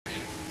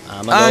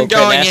I'm go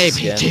going Crit Nasus AP,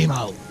 again.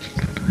 Timo.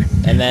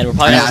 And then we're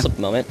probably gonna slip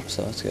a moment,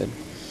 so that's good.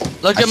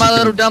 Look at my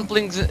little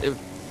dumplings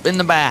in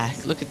the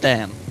back. Look at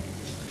them.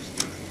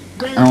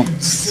 I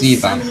don't see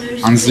them.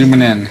 I'm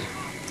zooming in.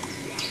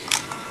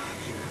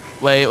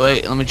 Wait,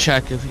 let me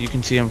check if you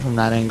can see them from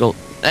that angle.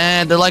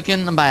 And they're like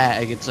in the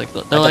bag. It's like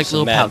they're I like took some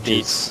little mad pouches.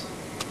 beats.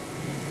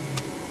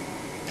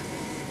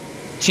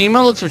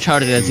 Timo looks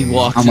retarded as he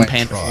walks in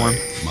panda form.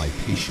 My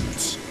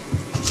patience.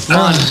 Come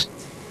on.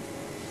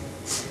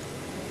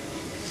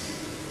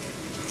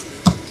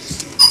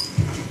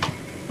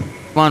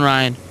 Come on,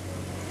 Ryan.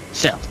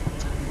 Sit.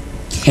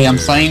 Hey, I'm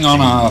playing on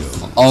a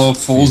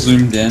full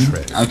zoomed in.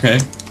 Okay.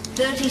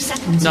 30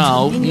 seconds.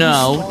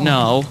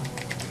 No.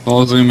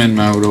 Full zoom in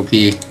mode, OP.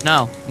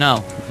 No.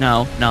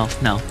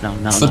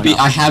 Slippy,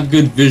 I have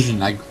good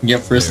vision. I can get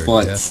first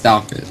blood.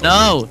 Stop it.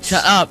 No,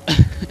 shut up.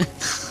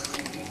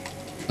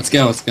 Let's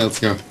go.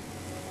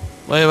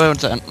 Wait, one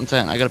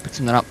second. I gotta pick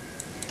something up.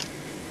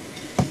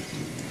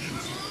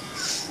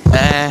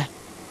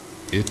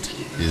 It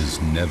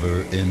is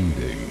never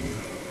ending.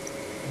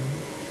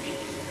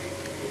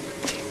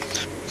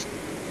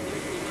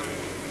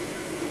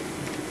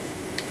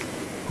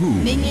 Who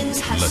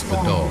Minions have let the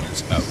spawned.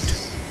 dogs out?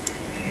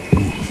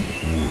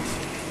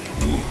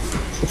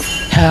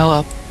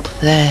 Help,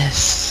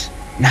 please.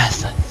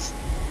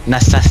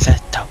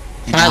 Necessito.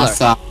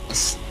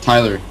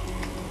 Tyler,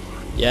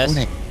 Yes?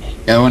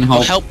 go and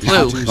help. Help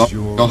Blue.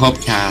 Go help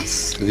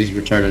Cass, because he's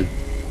retarded.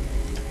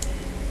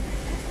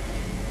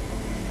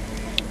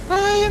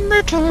 I am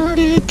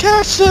retarded,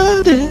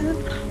 Cassidin.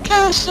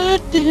 That's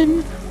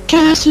retarded,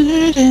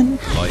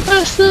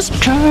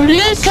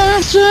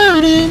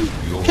 Cassidin.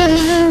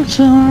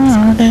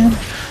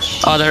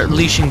 Oh, they're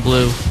leashing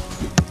Blue.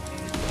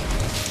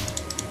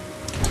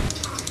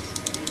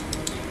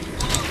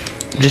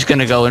 I'm just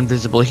gonna go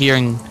invisible here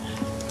and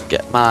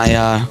get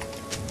my,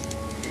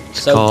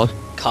 it's So, called.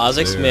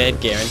 Kha'Zix mid,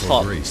 Garen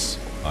top. Grace,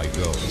 I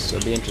go. This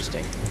will be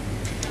interesting.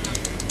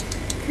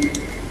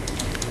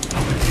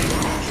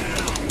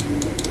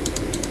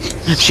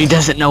 She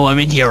doesn't know I'm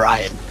in here,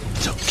 Ryan.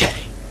 It's okay.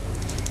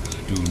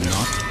 Do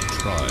not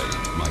try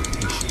my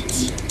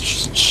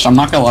patience. I'm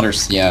not gonna let her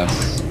see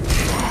us.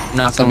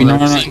 Not So gonna no,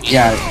 let her see me.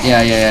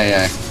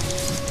 yeah.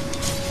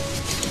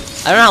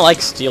 I don't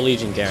like Steel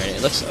Legion Garen.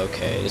 It looks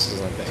okay. This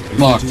isn't bad.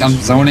 Look, I'm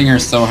zoning her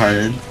so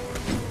hard.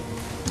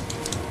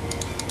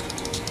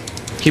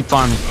 Keep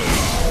farming.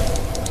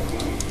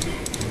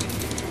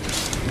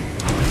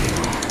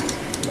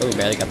 Oh,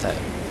 barely got that.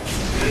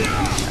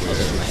 That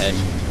wasn't in my head.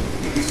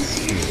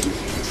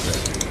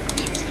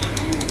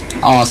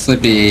 Oh,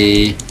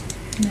 Slippy.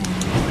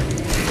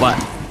 What?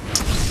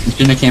 You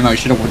shouldn't have came out. You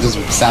should have just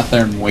sat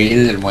there and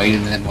waited in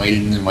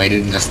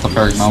this the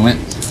perfect moment.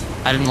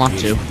 I didn't want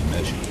to.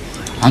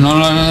 Oh,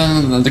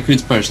 no, let the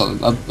creeps push.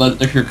 Let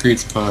the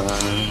creeps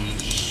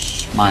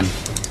push. Mine.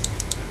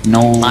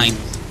 No. Mine.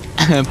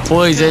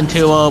 Poison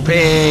 2 OP.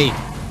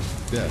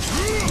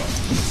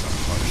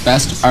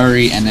 Best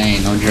RE&A,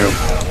 no joke.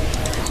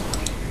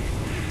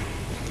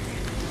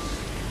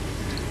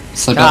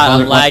 So God,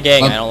 I'm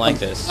lagging. I don't like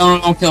this. No,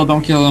 don't kill. It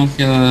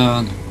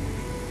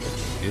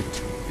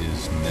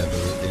is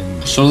never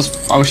ending. Show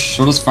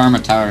us farm a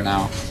tower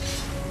now.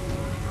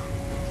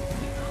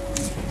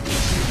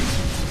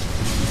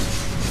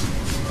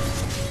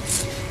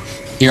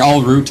 Here,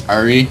 I'll root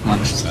Ari when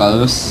she's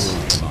close.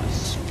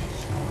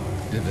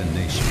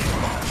 Divination.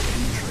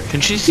 Can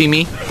she see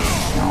me?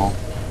 No.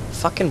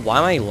 Fucking, why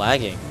am I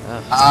lagging?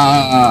 Ugh.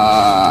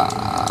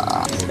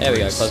 There we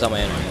go. Close out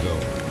my internet.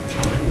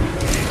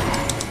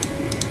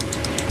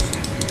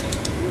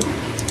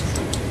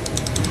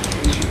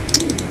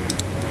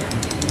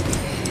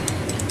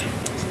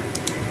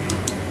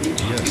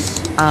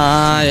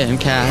 I am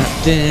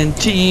Captain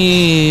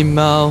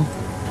Timo.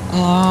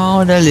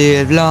 All the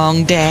live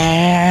long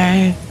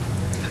day.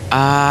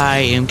 I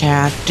am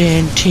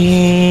Captain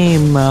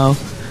Timo.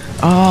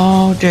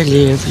 All the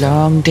live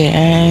long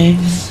day.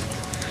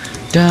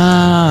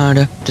 Da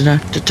da da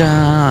da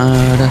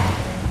da da.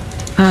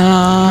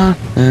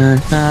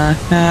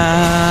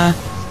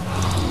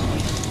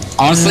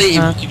 Honestly,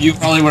 if you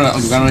probably would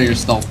have gone out of your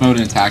stealth mode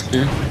and attacked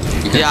her.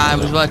 Yeah, I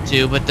was about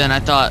to, but then I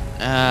thought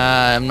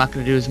I'm not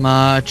gonna do as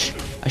much.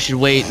 I should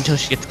wait until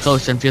she gets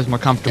closer and feels more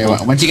comfortable.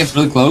 Okay, when she gets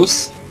really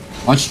close,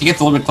 once she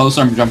gets a little bit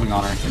closer, I'm jumping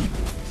on her.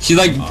 She's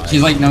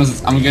like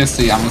knows. I'm gonna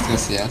see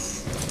yes.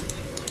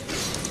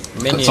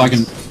 Minions. So I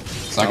can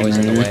Always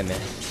in the murder way, her. man.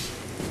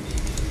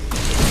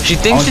 She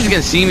thinks she's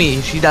gonna see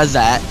me. She does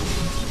that.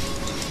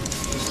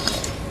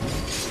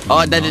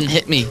 Oh, that didn't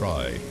hit me.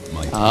 Try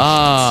my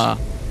Ah,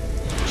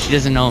 she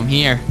doesn't know I'm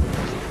here.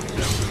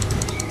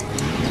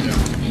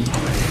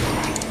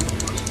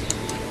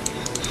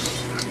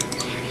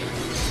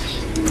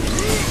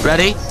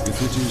 Ready?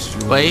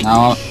 Wait.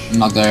 No, I'm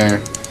not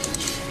there.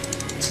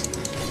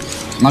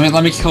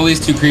 Let me kill these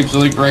two creeps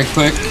right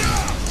quick.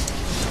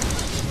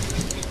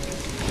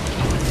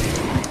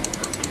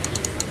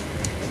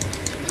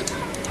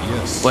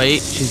 Yes.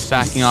 Wait, she's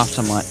backing off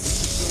somewhat.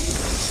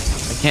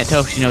 I can't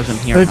tell if she knows I'm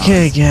here. or not.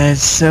 Okay,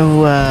 guys.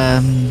 So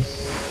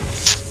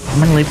I'm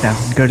gonna leave now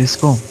and go to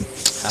school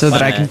so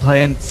that I can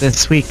play in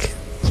this week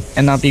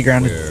and not be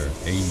grounded. Where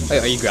angels Wait,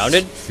 are you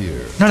grounded?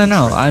 fear.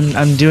 No.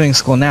 I'm doing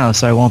school now,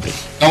 so I won't be.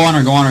 Go on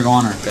her, go on her, go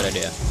on her. Good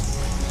idea.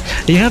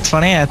 You know what's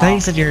funny? I thought you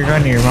said you were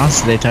going to your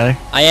mom's today, Tyler.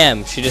 I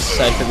am. She just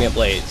decided to pick me up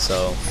late,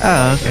 so.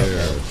 Oh, okay.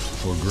 There,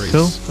 for grace,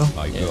 Cool.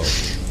 I go.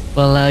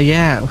 Well,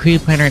 yeah. Who are you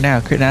playing right now?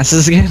 Crit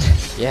Nasus again?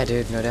 Yeah,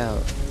 dude, no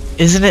doubt.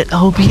 Isn't it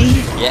OP?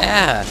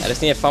 Yeah, I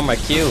just need to farm my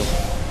Q,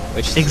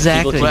 which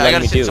Exactly. people keep Wait, I letting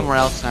gotta me sit do. somewhere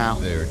else now.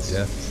 Their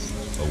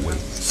death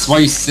awaits. That's why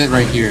you sit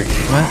right here.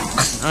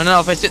 What? I don't know,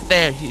 if I sit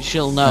there,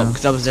 she'll know,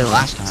 because I was there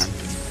last time.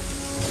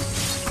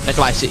 That's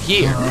why I sit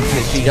here,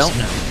 because she don't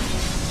know.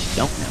 She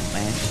don't know,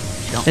 man.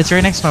 She don't. It's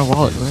right next to my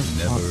wallet. Is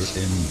never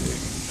ending.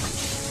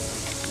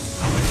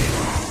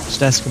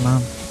 Just ask your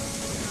mom.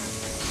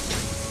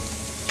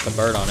 The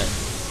bird on it.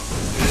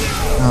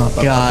 Oh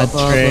God,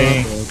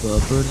 Trey.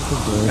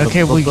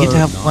 Okay, well you get to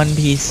have one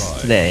piece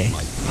today.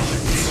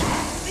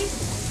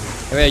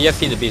 Hey, you have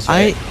Feed the Beast,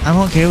 right? I'm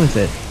okay with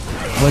it.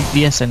 What?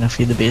 Yes, I know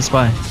Feed the Beast.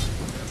 Why?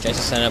 Jason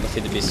signed up a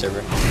Feed the Beast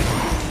server.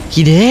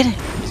 He did?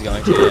 He's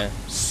going to, yeah.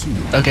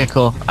 Okay,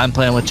 cool. I'm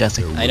playing with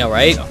Jesse. I know,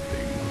 right?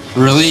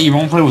 Really? You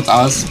won't play with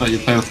us, but you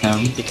play with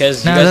him?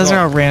 Because No, you guys those are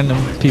all won't-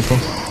 random people.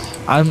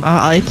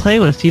 I play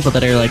with people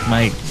that are like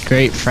my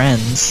great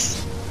friends.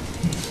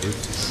 It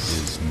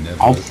is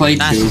never I'll play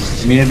too.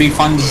 I mean, it'd be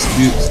fun to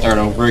start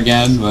over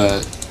again,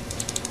 but...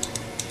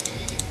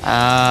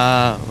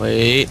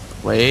 Wait.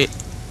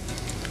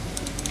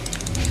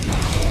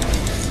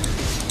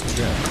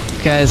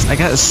 Guys, I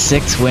got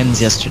 6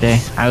 wins yesterday.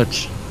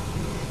 Ouch.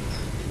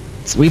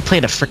 So we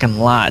played a freaking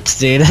lot,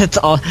 dude. That's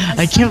all.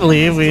 I can't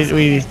believe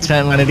we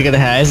spent money to go to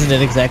highs and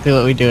did exactly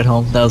what we do at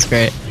home. That was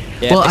great.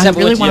 Yeah, well, I except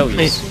we really went to want to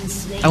play.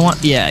 Yogi's. I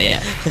want,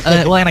 yeah.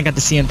 Well, and I got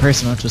to see you in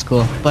person, which was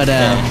cool. But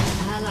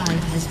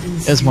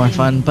it was more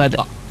fun. But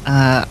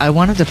I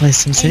wanted to play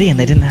SimCity, and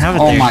they didn't have it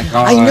Oh there. my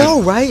god. I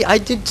know, right? I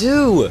did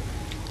too.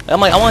 I'm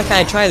like, I want to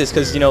kind of try this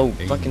because, you know,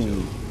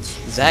 fucking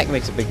Zach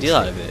makes a big deal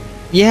out of it.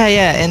 Yeah,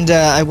 and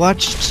I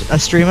watched a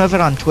stream of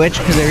it on Twitch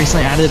because they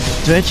recently added it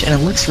to Twitch, and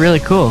it looks really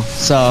cool.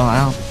 So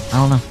I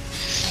don't know.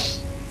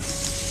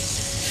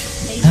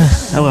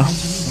 Oh well.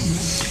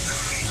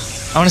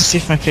 I want to see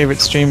if my favorite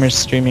streamer's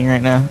streaming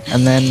right now,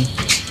 and then.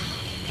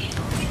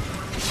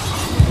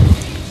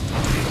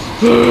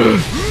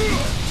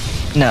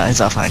 No,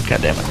 it's offline.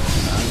 God damn it.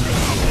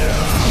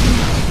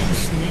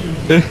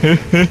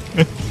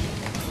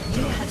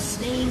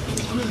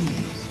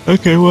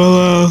 Okay,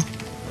 well,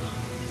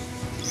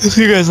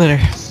 see you guys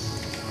later.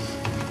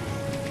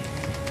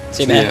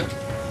 See, man.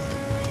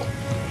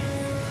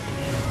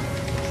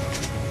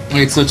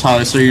 Wait, so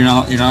Tyler, so you're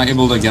not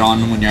able to get on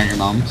when you're at your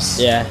mom's?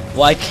 Yeah.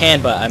 Well, I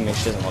can, but I mean,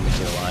 she doesn't want me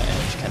to a lot,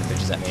 and she kind of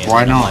bitches at me.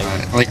 Why and I'm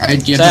not? Like I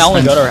get. so I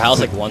only go to her house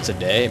like once a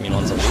day. I mean,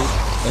 once a week.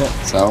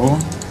 So.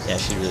 Yeah,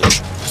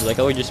 she's like,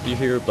 oh, we just be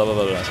here, blah blah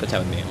blah blah. Spend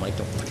time with me. I'm like,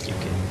 don't fuck you,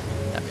 kid.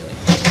 Not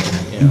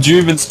really. You know, Did you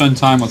even spend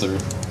time with her?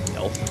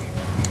 no.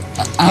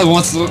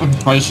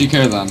 Why does she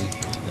care then?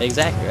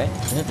 Exactly, right?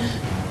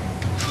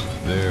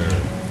 There,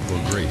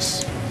 for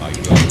grace, I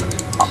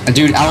go.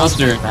 Dude,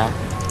 Alistair.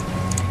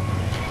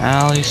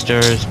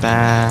 Alistair's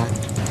back.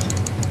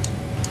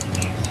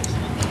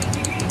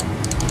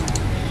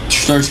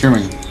 Start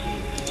screaming.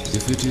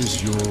 If it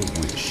is your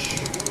wish,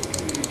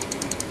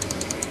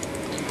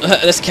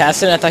 This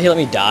Casson, I thought he let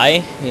me die.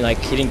 He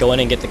didn't go in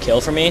and get the kill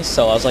for me,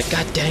 so I was like,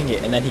 God dang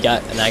it! And then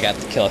I got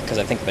the kill because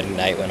I think the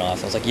ignite went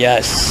off. I was like,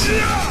 yes.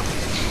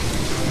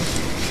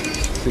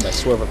 Threw my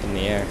swerve up in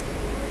the air.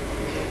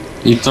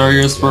 You throw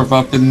your swerve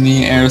up in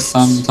the air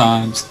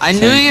sometimes. I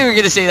knew you were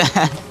gonna say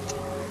that.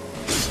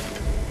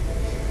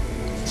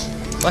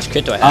 How much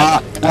crit do I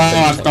have?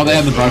 I forgot they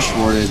had the brush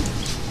warded.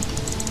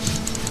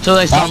 So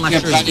they saw my Bad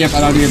stream.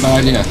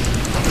 idea.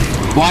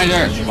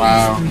 Blinder!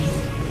 Wow.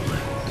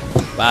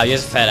 Wow, you have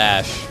a fat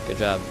Ash. Good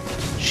job.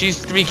 She's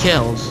 3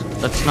 kills.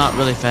 That's not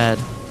really fad.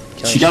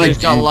 Killing She got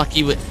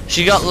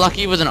She got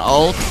lucky with an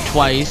ult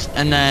twice,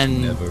 and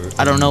then Never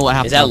I don't know what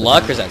happened. Is that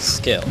luck or is that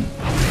skill?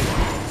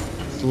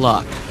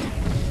 luck?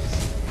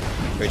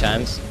 3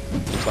 times?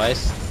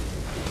 Twice?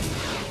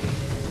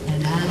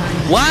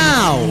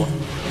 Wow!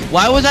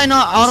 Why was I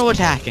not auto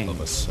attacking? of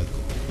a cycle.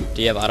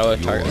 Do you have auto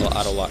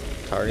lock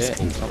target?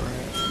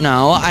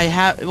 No, I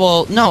have.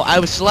 Well, no, I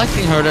was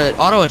selecting her to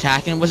auto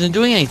attack and it wasn't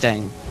doing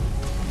anything.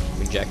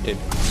 Rejected.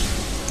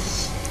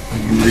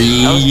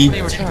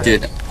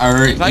 Rejected.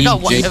 Alright, If I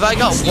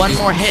got one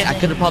more hit, I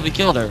could have probably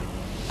killed her.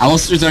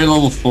 Alistair's already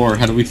level 4.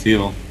 How do we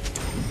feel?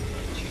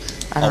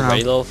 I don't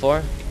Already know. level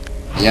 4?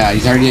 Yeah,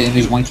 he's already in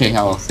his 1k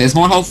health. He has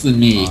more health than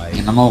me,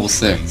 and I'm level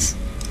 6.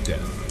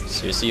 Death.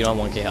 Seriously, you don't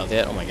have 1k health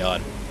yet? Oh my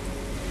god.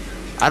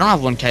 I don't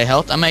have 1k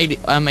health. I'm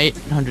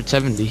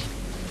 870.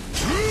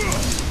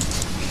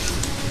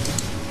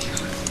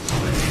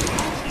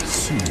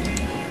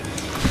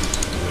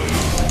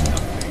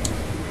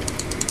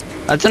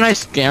 That's a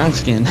nice Garen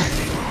skin.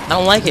 I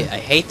don't like it. I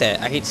hate that.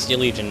 I hate Steel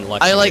Legion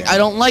Legendary. I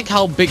don't like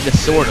how big the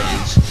sword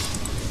is.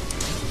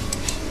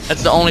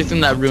 That's the only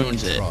thing that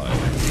ruins it.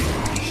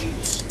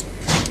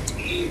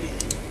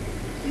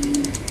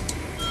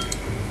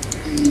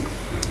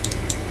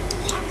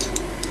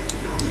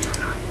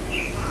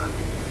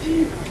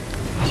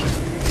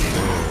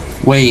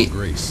 Wait,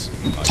 Grace.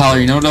 Tyler,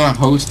 you know to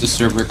host a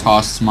server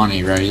costs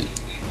money, right?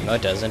 No,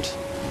 it doesn't.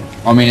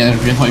 I mean,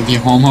 if you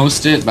home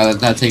host it, but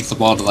that takes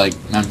up all the like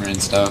memory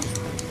and stuff.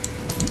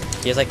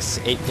 He has like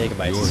 8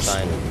 gigabytes. Your It's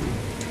fine. soul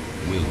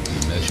will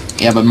be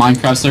measured. Yeah, but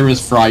Minecraft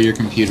servers fry your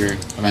computer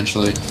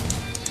eventually.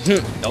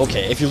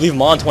 Okay, if you leave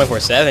them on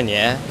 24/7,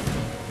 yeah.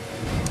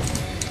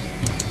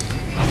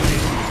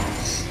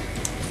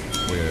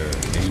 Where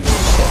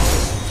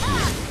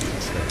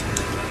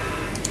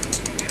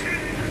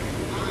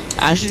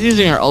Ashley's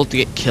using her ult to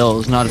get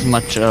kills, not as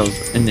much of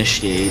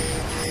initiate.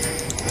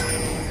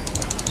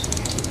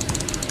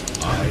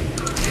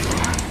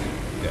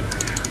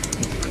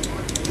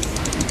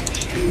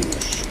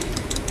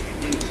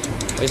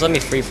 He's let me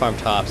free farm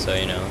top, so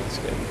you know, it's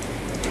good.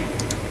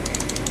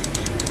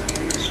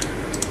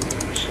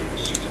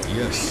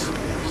 yes,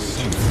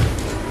 son.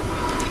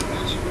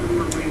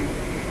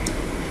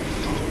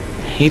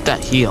 Hate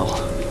that heal.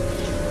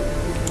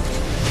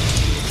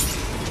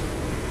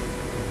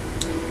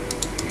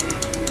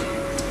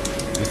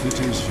 If it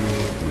is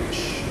your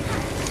wish.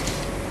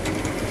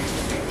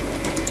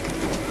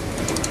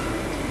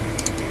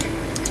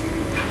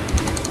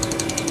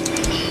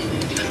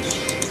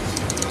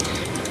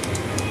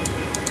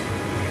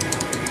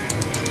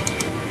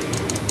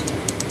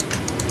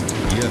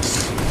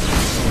 Yes.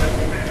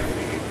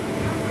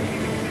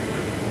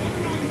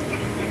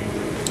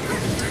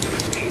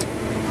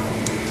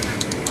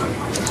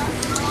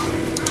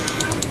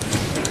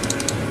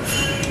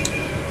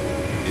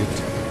 It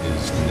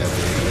is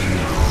never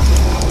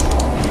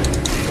enough.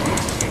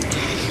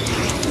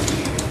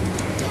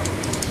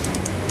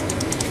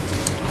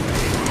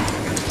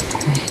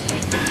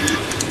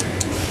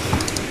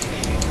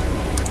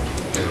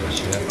 Their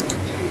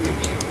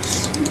death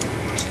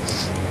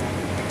awaits.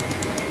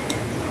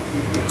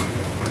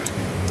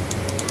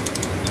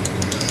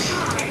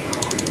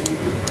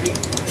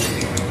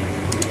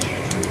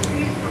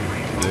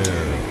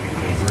 There,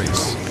 for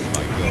grace,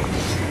 I go.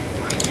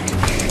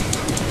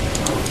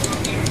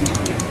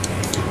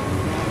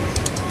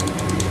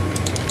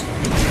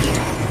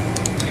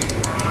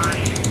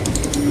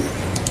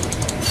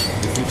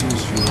 If it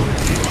is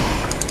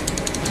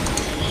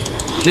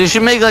your They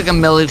should make like a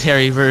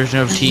military version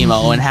of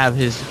Teemo and have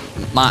his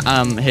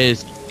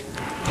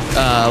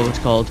what's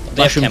it called? They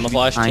have Mushroom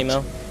camouflage, mines.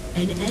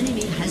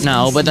 Timo.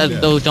 No, but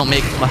those don't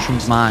make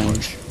mushrooms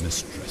mines.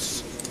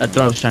 mistress, That's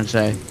what I was trying to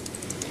say.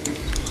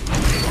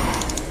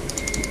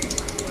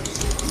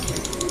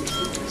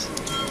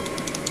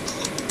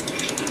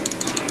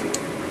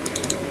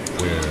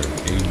 where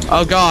angels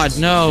Oh god,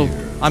 no.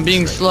 fear I'm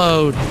being tread.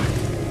 slowed.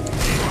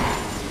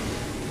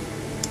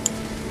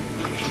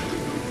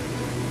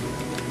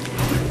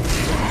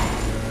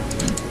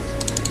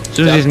 As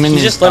soon as these He's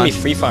minions just letting me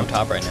done, free farm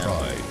top right now.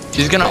 Pride.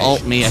 she's gonna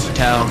ult me, I can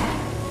tell.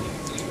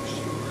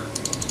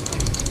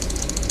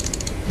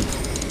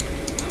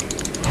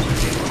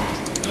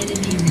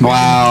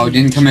 Wow,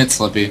 didn't commit,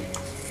 Slippy.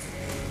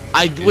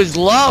 I was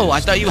low, I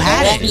thought you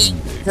had it.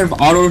 Her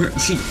auto,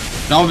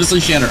 obviously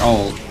she had her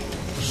ult.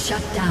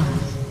 Shut down.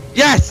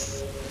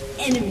 Yes!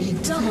 Enemy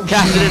double.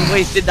 Cassidy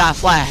wasted that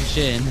flash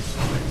in.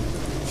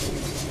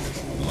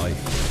 Life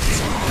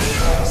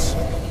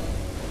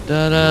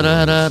Da da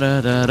da da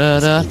da da da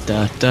da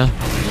da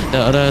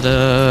da da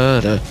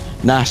da da.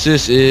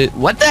 Nasus is.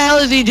 What the hell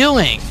is he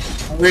doing?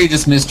 I already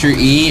just missed your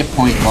E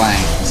point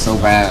blank. So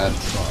bad.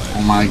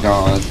 Oh my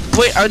god.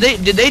 Wait,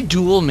 did they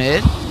duel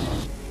mid?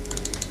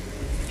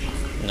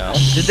 No.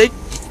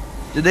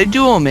 Did they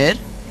duel mid?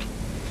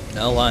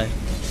 No lie.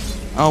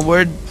 Oh,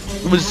 where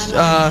was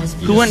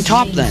who went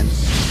top then?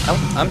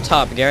 I'm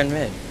top, Garen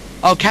mid.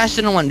 Oh,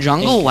 Cassidy went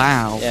jungle.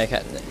 Wow.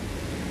 Yeah,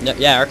 no,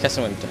 yeah, our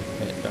Kessin went mid.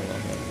 Jungle.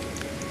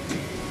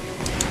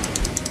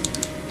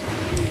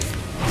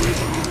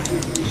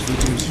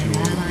 An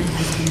ally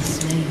has been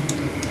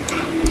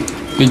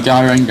slain. Good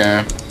guy right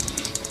there.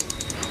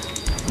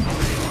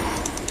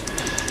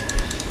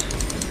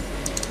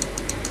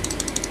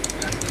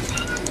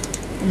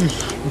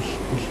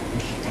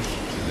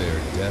 their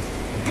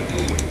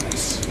death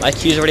awaits. My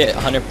Q's already at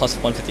 100 plus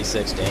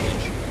 156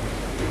 damage.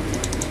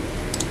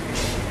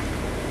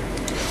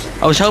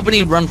 I was hoping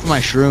he'd run for my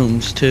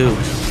shrooms too.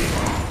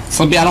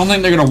 Slippy, I don't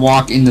think they're gonna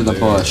walk into the There,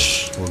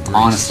 bush. for grace,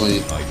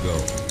 Honestly. I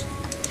go.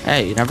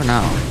 Hey, you never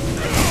know.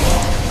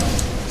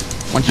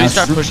 Once we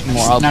start pushing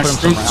more, I'll put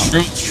them somewhere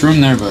else.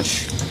 Shroom their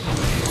bush.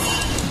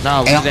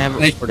 No, Hey, they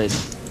haven't they- reported.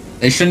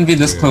 They shouldn't be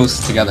this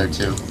close together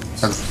too.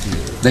 Cause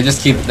they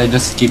just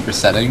keep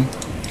resetting.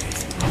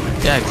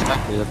 Yeah,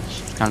 exactly.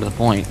 That's kind of the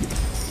point.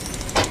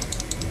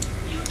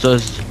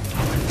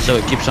 So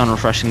it keeps on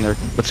refreshing their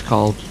what's it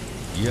called.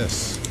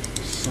 Yes,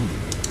 son.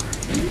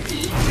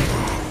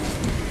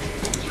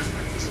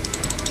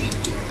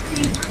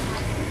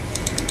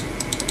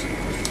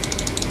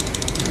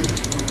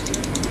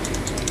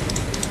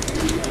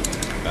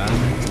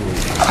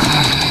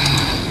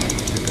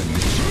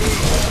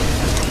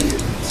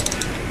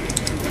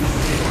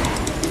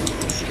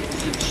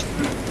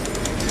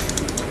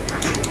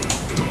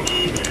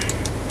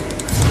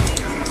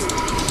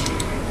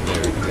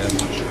 Their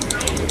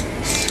death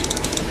awaits.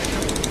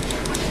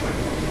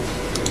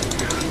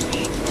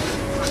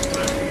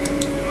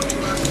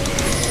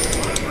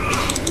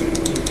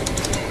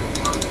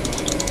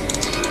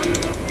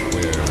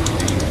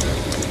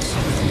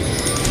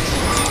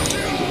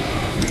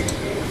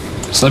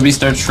 So let me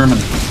start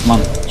shrooming. Come on,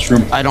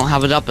 shroom. I don't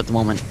have it up at the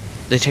moment.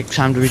 They take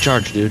time to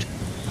recharge, dude.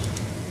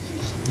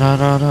 Da,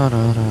 da, da,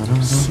 da, da, da.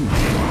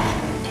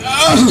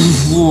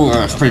 Ooh,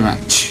 pretty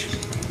much.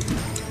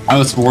 I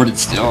was warded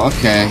still,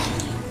 okay.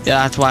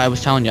 Yeah, that's why I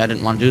was telling you I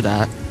didn't want to do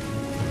that.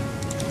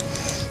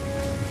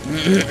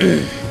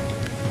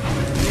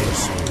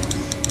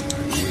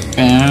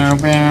 Bow,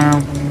 bow,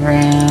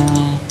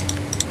 bow.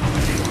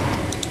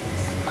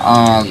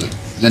 Oh,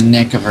 the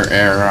nick of her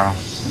arrow.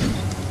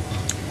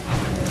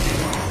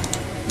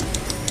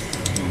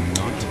 Do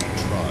not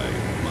try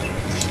my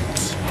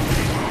patience.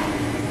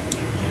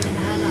 An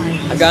ally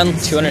has I've gotten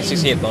been 268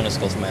 slain. bonus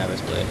gold from my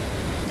average blade.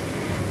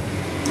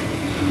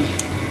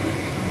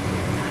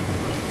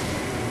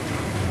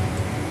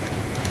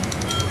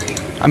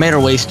 I made her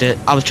waste it.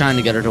 I was trying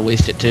to get her to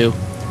waste it too.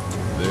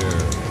 There,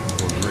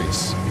 for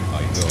grace,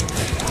 I go.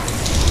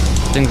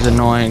 Thing's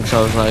annoying, so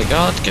I was like,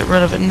 oh, let's get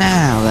rid of it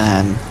now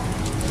then.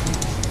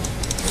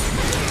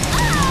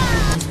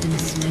 Has been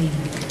slain.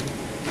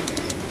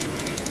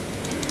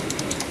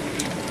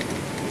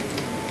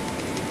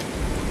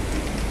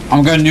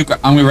 I'm gonna nuke.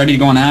 I'm ready to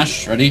go on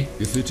Ash. Ready?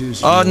 If it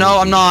is Oh your no,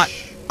 I'm not.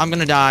 wish, I'm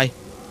gonna die.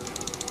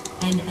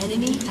 An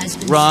enemy has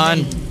been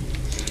Run. slain.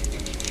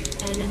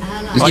 An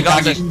ally Oh, I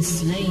got has this. been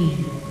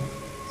slain.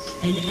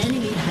 An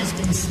enemy has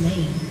been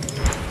slain.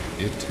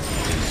 it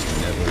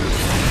is never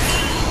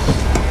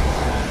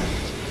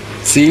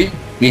See,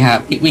 we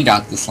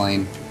got this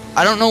lane.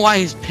 I don't know why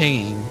he's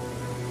pinging.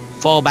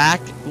 Fall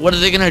back? What are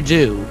they gonna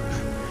do?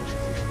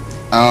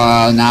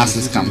 Nasus If it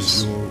is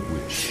comes. your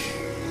wish.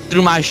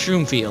 Through my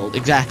shroom field,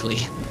 exactly.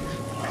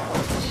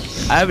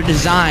 I have a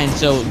design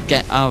so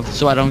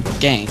so I don't get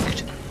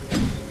ganked.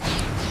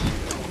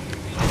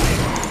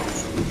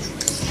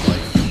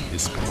 Life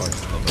is part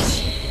of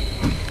us.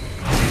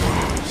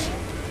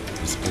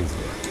 Yours is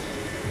over.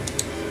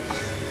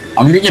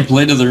 I'm gonna get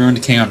Blade of the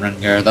Ruined King on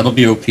Rengar. That'll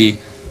be OP.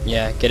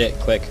 Yeah, get it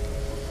quick.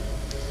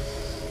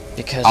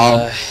 Because,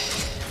 I'll-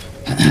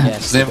 yeah,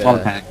 They have a lot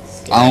of packs.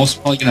 I'll also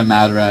probably get a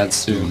Mad Rad Do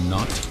soon.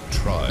 not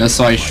try. That's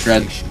why I my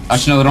shred. patience.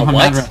 Actually, no, they don't A have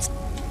what? Mad Rats.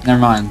 Never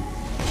mind.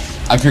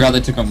 I forgot they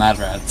took out Mad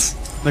Rats.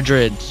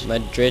 Madrid's.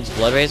 Madrid's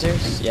Blood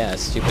Razors? Yeah,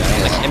 it's stupid.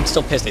 I'm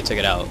still pissed they took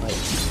it out. Like,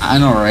 I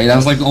know, right? That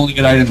was like the only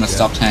good item to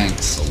stop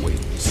tanks.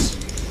 Awaits.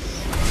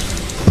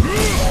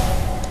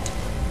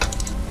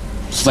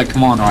 It's like,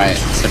 come on, Riot,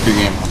 step your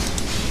game up.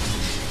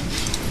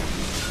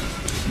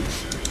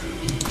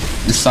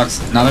 This sucks.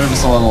 Now they're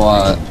just a level,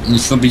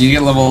 you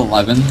get level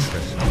 11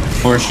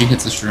 before she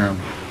hits a shroom.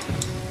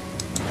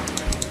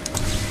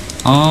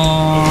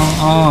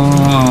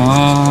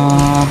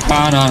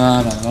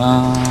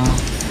 Ba-da-da-da-da.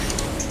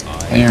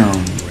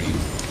 Damn.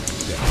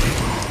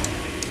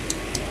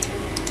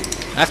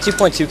 I have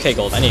 2.2k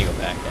gold. I need to go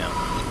back now.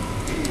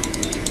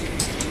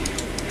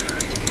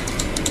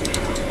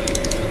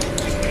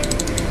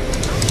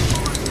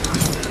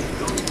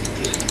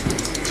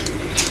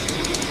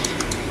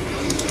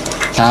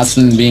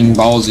 Casson being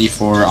ballsy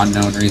for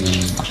unknown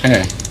reason.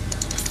 Okay.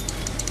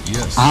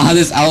 Yes. Ah,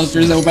 this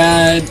Alistair's so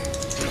bad.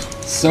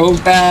 So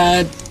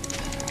bad.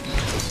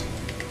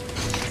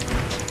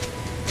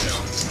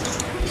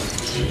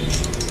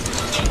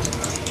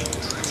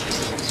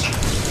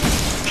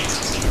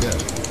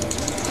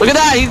 Look at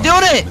that, he's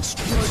doing it! Your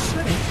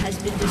turret has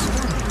been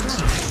destroyed.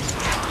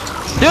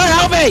 Dude,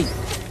 help me!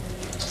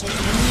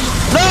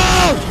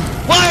 No!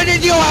 Why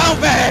did you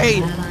help An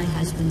me? ally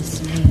has been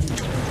slain.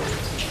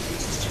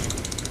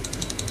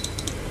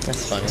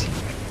 That's funny.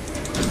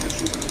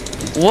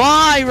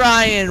 Why,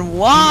 Ryan?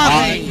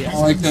 Why?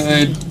 Oh, I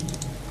could.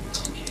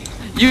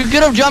 You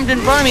could have jumped in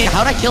front of me.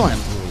 How'd I kill him?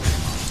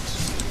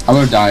 I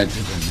would have died.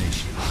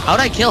 How'd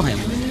I kill him?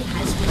 Enemy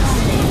has been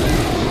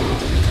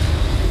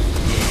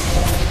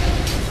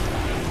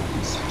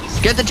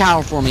slain. Get the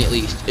tower for me at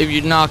least. If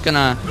you're not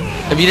gonna...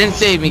 If you didn't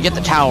save me, get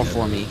the tower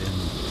for me.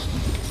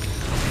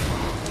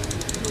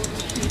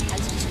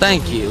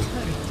 Thank you.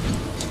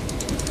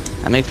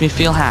 That makes me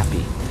feel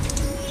happy.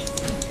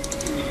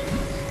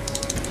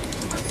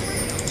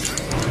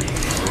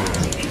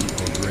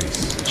 For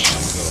grace, I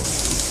go.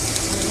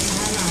 An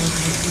ally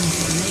has been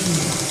slain.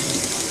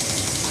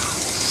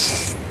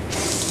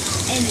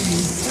 Enemy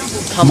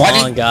double Come Why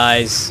on,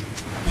 guys.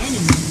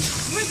 enemy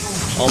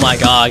triple Oh my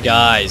god,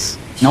 guys.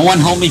 No one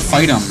help me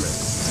fight him.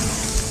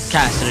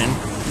 Cassidy.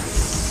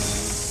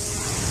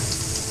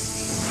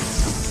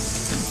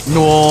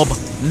 Knob.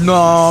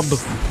 Knob.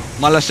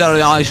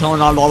 Molestation. Is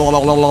part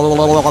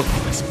of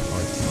us.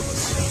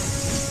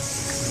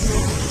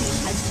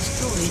 has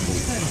destroyed a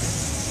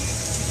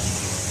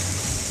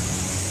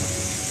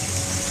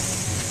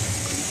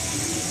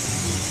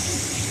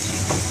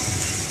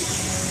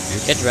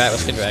turret.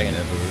 Let's get dragon.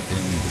 Never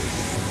ending.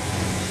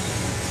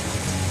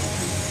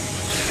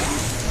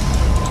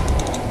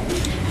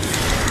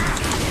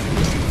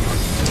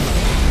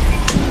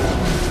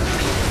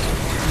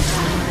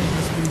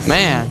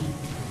 Man.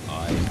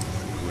 I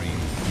reign.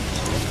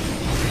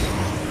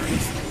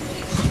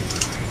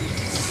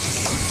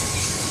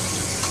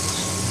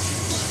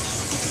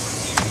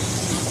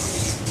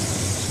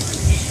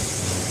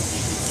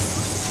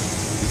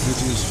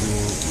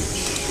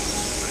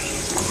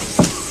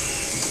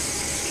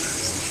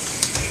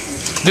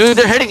 Dude,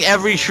 they're hitting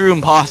every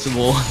shroom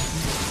possible.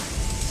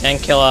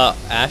 And kill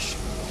Ash.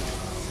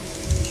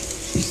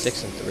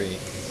 6 and 3.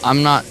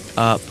 I'm not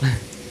up.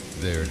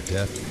 Their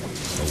death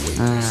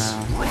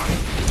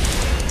awaits.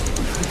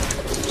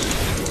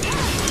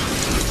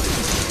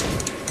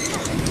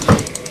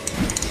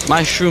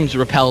 My shrooms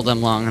repel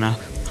them long enough.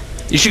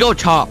 You should go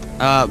top.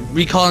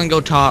 Recall and go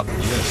top.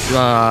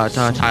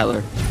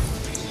 Tyler.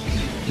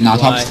 No, Why?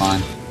 top's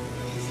fine.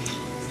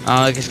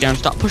 I guess gonna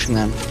stop pushing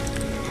them.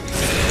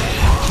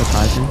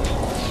 Surprising.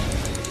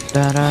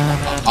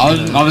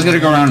 I was gonna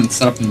go around and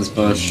set up in this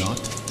bush. Do not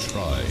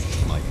try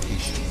my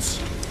patience.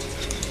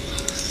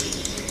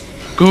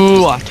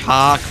 Go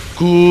attack.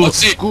 Go. Let's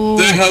see. Go.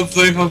 They have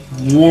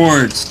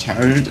wards,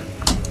 turd.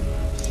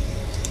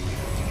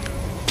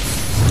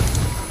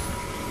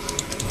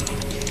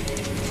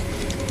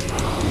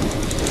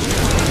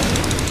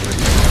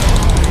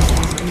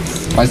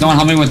 Why is no one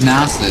helping with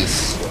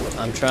Nasus?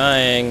 I'm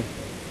trying.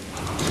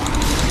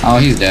 Oh,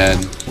 he's dead.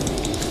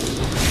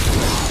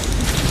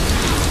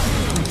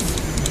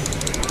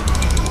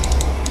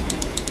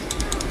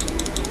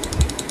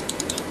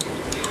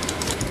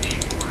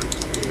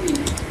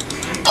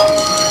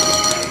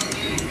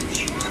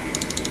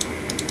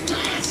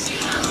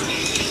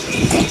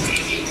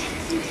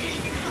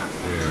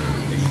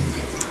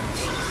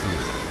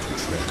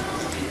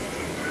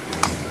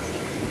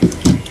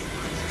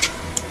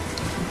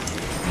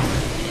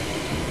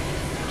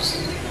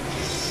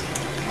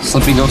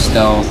 Slippy, go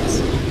stealth.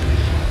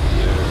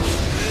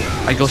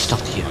 I go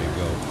stealth here.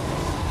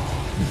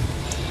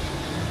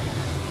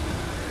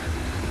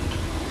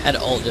 Had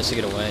to ult just to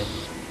get away.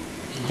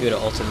 He would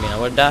have ulted me, I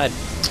would have died.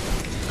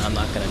 I'm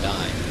not gonna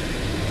die.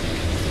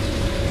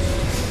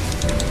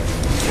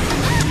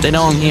 They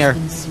know I'm here.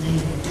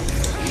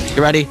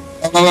 You ready?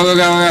 Go, go, go, go,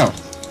 go, go.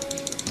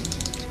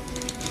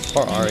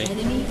 Poor Ari.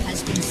 Enemy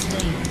has been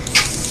slain.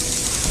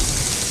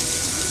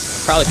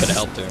 Probably could have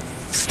helped her.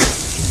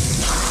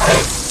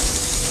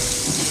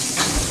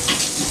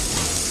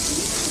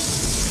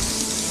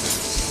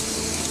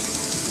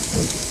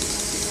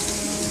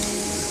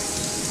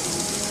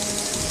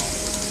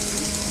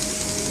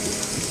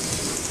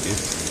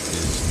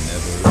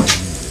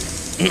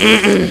 An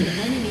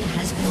enemy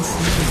has been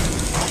slain.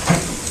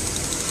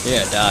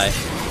 Yeah, die.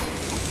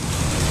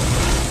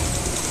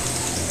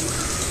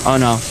 Oh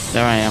no,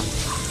 there I am.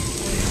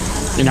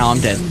 You know,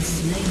 I'm dead.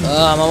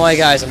 I'm on my way,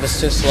 guys. I'm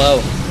just too slow.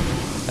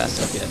 Fast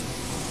enough yet.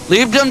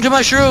 Leave them to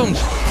my shrooms!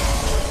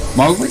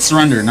 Why would we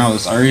surrender? No,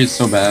 this Ari is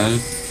so bad.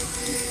 If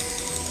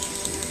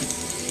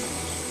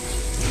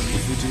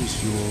it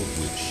is your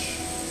wish,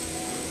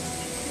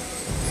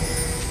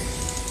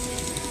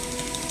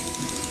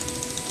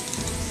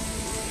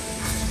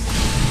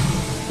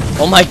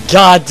 Oh my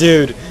god,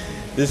 dude!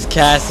 This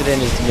Cassidon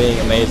is being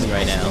amazing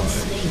right now.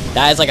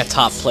 That is like a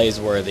top plays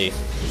worthy.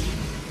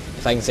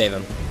 If I can save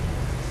him.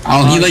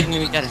 Oh, Oh, you didn't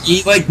even get it.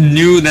 he like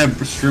knew that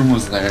Shroom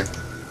was there.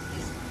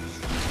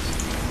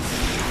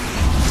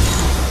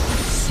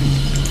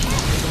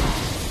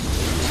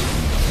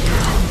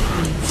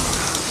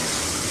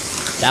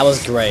 That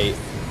was great.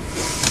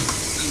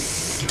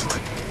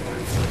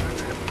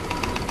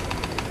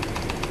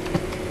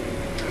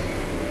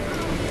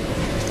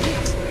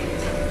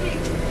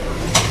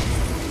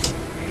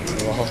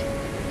 Well,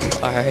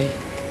 alright.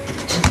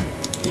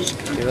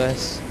 Do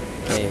us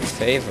a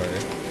favor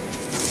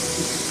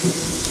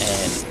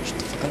and shut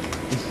the fuck up.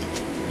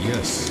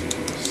 yes,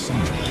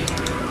 someone.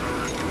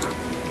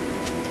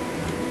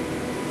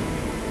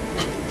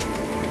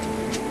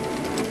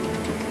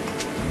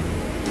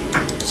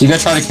 So you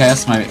gotta try to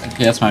cast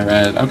my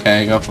red.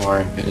 Okay, go for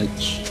it,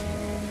 bitch.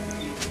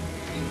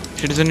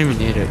 She doesn't even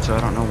need it, so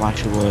I don't know why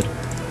she would.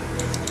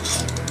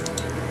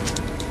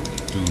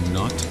 Do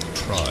not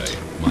try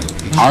my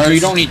patience. Ari,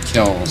 you don't need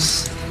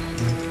kills.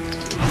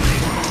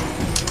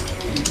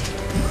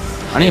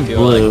 I need If you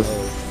blue. like-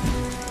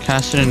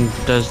 Cassidon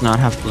does not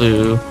have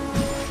blue.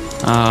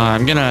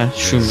 I'm gonna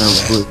shroom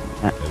no blue.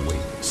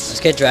 Awaits. Let's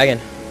get dragon.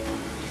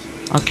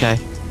 Okay.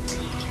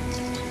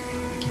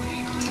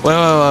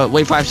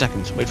 Wait 5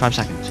 seconds. Wait 5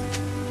 seconds.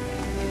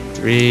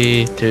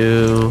 3,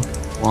 2,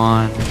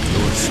 1.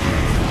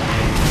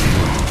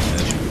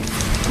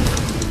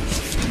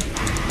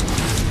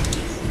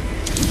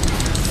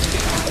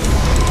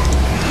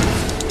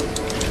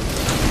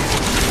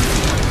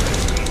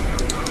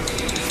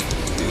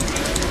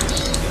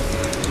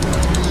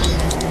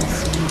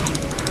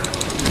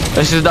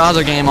 This is the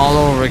other game all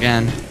over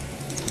again.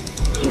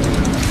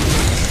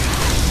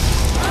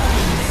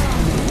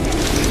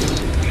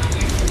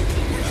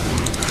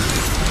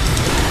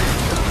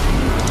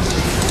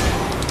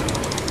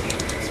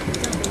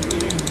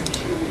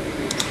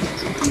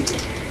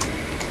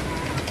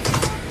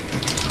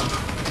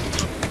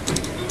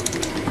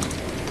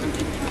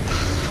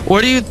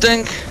 What do you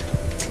think?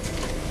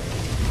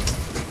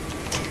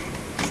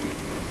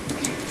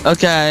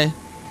 Okay.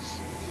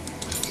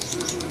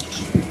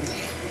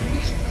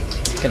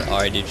 Fucking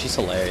Ari, dude, she's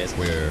hilarious.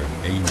 Where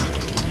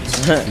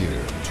angels fear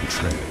to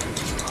tread.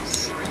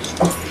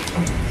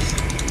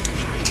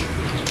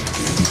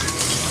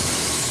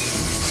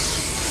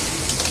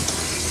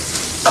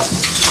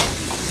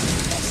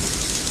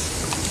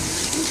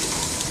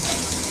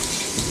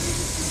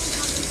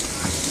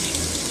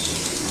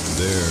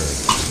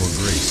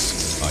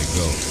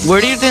 Where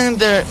do you think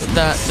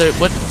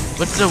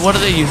what are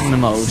they using the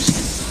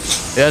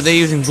most? Are they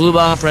using blue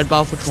buff, red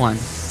buff, which one?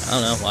 I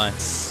don't know why.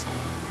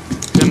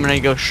 I'm gonna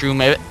go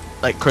shroom it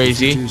like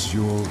crazy. It is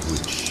your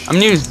wish. I'm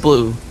gonna use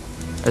blue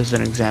as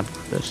an example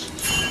of this.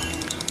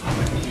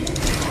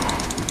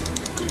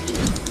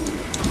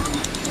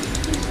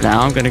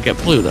 Now I'm gonna get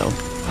blue though.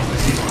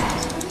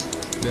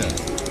 Death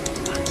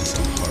is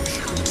a harsh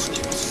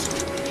mistress.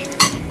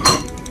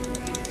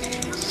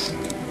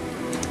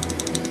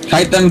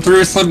 Kite them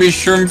through Slippy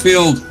Shroom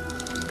Field.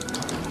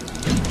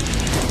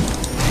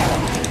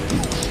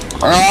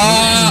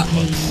 Ah!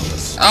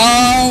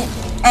 Oh!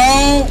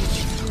 Oh!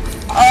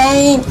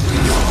 Oh!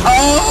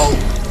 Oh!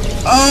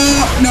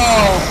 Oh! No!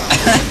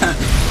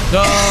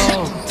 No!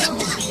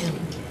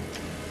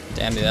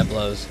 Damn, dude, that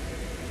blows.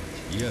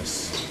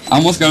 Yes. I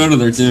almost got out of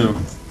there too.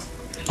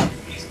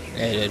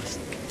 Yeah, it did.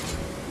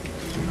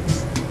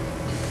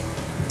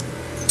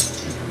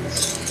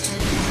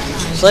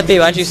 Slippy,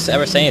 why'd you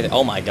ever say anything?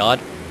 Oh my god.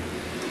 Do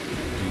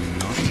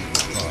not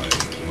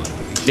try my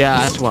patience. Yeah,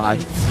 that's why.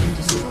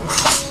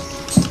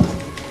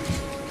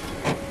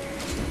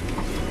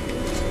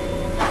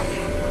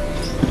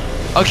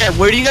 Okay,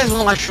 where do you guys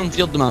want mushroom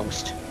field the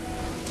most?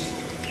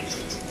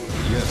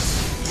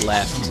 Yes.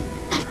 Left.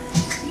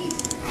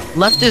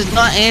 Left does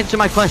not answer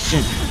my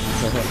question.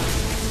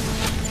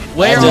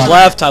 Where Where just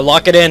left, I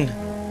lock it in.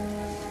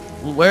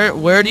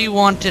 where do you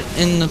want it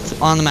in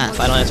on the map?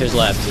 Final answer is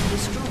left.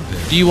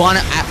 Do you want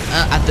it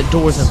at the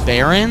doors of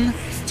Baron?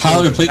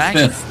 Tyler, please Back?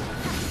 fifth.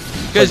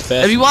 Because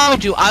fifth. if you want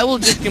me to, I will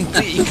just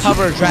completely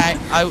cover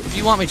if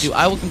you want me to,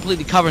 I will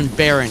completely cover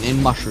Baron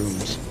in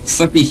mushrooms.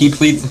 Slippy, he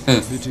pleads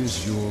fifth. It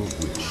is your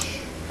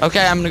wish.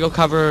 Okay, I'm gonna go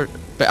cover.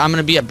 I'm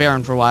gonna be at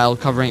Baron for a while,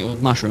 covering it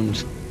with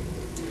mushrooms.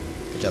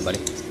 Good job, buddy.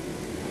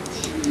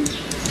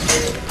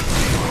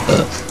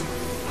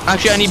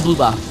 Actually, I need blue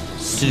buff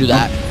to do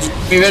that.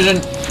 Vision.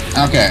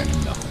 Okay.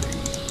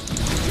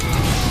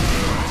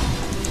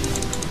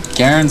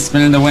 Garen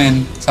spinning the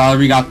win. Tyler,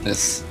 we got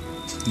this.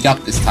 We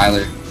got this,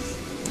 Tyler.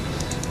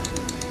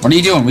 What are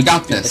you doing? We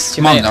got this. It's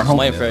too Come on, many. they're I'm home.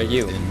 waiting for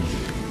you.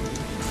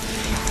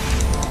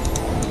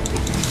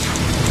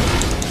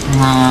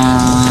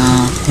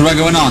 Who do I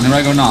going on? Who do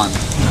I going on?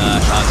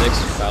 Kha'Zix,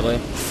 probably.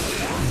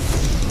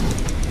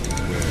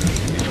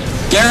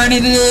 Garen,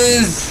 it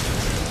is!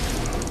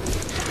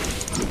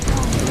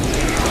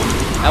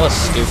 That was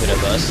stupid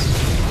of us.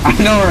 I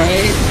know,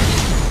 right?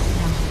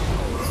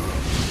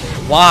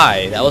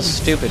 Why? That was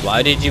stupid.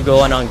 Why did you go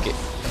on you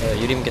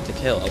didn't even get the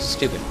kill. That was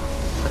stupid.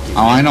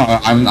 Oh, I know.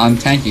 I'm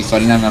tanky, so I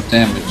didn't have enough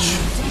damage.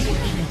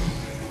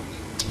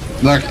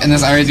 Look, in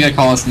this area, he's gonna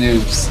call us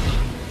noobs.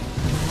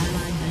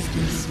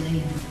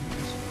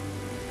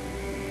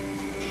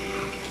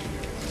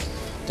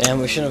 Damn,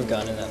 we shouldn't have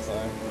gotten that far.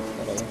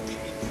 Whatever.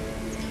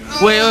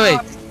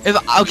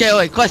 Wait.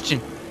 Wait.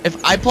 Question: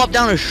 if I plop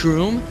down a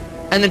shroom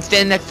and then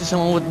stand next to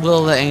someone with Will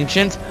of the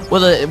Ancient,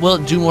 will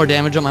it do more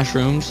damage on my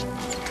shrooms?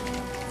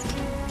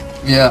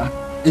 Yeah.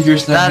 If you're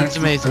That's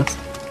amazing.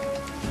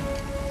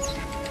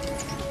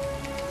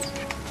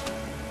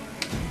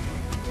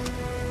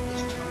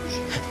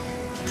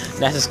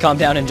 Nasus, calm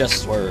down and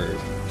just swerve.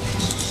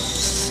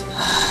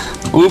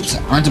 Oops,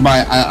 I went to buy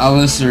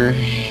Alistair.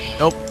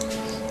 Nope.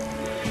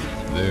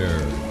 There,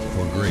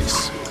 for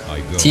grace, I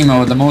go.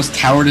 Teemo, the most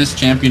cowardice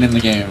champion in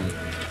the game.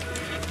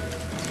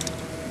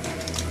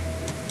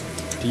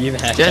 Do you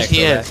even have Yes,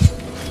 he is.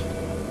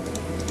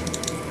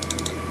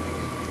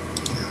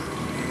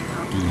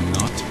 Do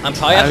not. I'm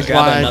probably have That's to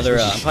grab why- another.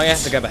 I'm probably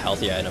have to grab a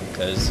healthy item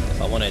because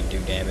if I want to do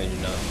damage, you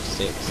know,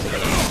 stick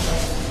together.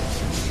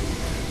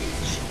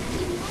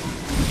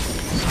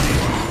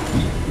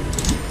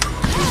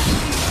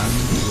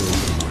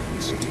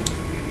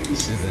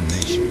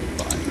 Divination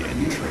by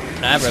entry.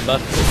 Can I have red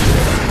buff?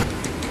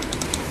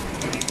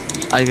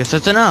 I guess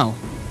that's a no.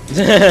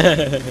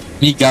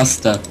 Me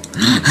Gusta.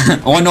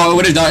 Oh no, I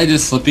would have died to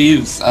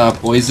Slippy's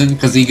poison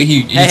because he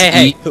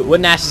Hey!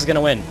 What Nasus is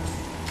gonna win?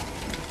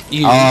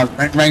 You.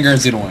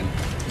 Rengar's gonna win.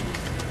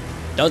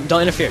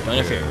 Don't interfere. Don't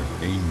interfere.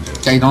 Where angels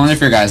Okay, don't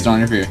interfere, guys. Don't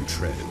interfere.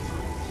 tread.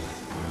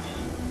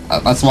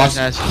 Let's watch.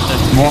 That's-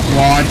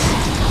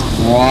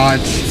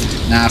 Watch.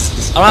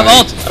 Nasus. I don't have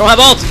ult. I don't have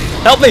ult.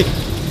 Help me.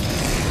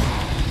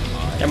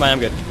 Never mind. I'm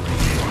good.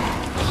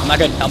 I'm not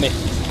good. Help me.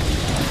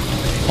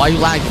 Why you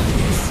lagging?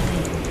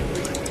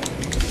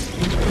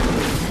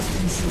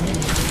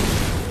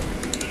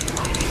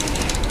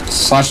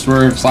 Slash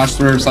swerve. Slash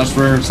swerve. Slash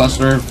swerve. Slash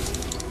swerve.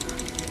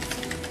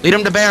 Lead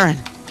him to Baron.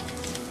 An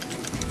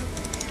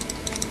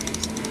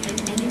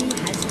enemy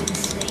has been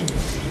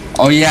slain.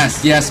 Oh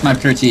yes, my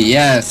pretty.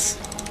 Yes.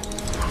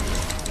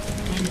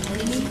 An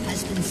enemy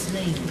has been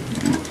slain.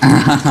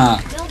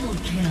 Haha. Double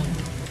kill.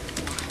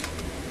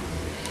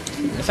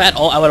 If I had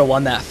ult, I would have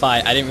won that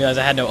fight. I didn't realize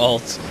I had no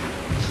ult.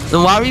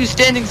 Then why were you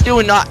standing still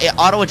and not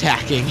auto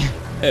attacking?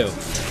 Who?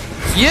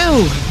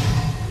 You.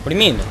 What do you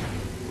mean?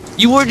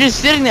 You were just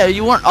sitting there.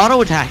 You weren't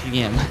auto attacking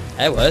him.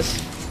 I was.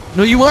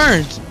 No, you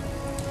weren't.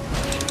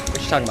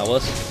 What you talking about,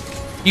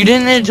 Willis? You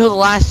didn't until the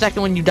last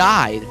second when you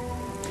died.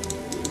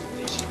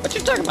 What What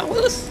you talking about,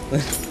 Willis?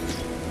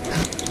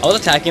 I was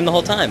attacking him the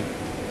whole time.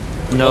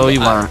 No, you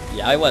weren't.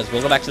 Yeah, I was.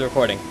 We'll go back to the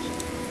recording.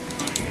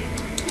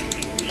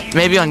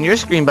 Maybe on your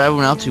screen, but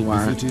everyone else you If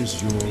weren't. it is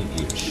your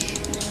wish.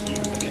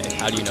 Okay,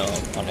 how do you know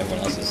on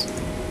everyone else's?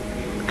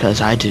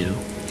 Because I do.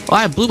 Oh,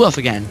 I have blue buff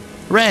again.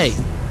 Hooray!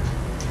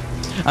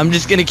 I'm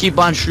just gonna keep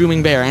on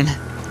shrooming Baron.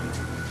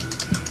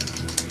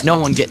 No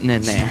one getting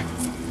in there.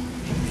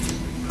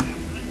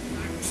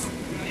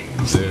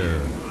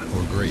 There,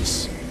 for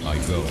grace, I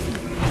go.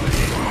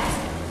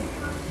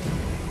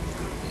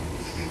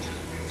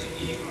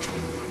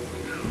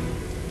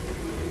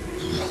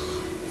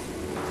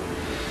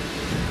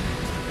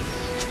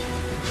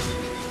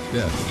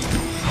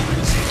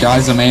 Death.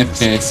 Guys, I'm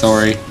AFK,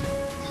 sorry.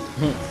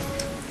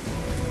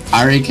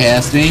 I already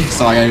cast me,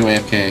 so I gotta go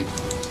AFK.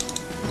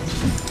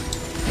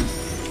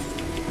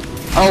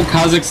 Oh,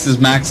 Kha'Zix is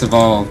max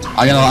evolved.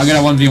 I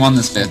gotta 1v1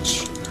 this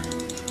bitch.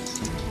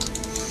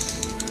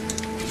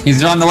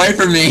 He's running away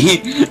from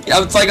me.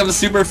 It's like I'm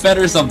super fed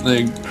or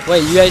something.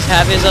 Wait, you guys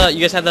have his,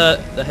 you guys have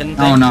the hidden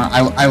thing? Oh no,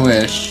 I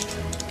wish.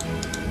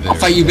 I'll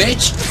fight you,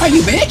 bitch! Fight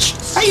you, bitch!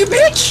 Fight you,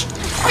 bitch!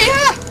 Oh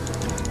yeah!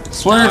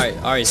 Swerve!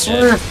 Alright,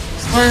 Swerve!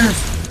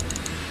 Swerve!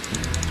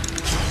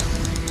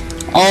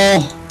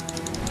 Oh!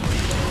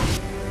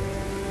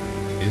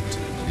 It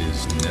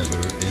is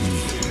never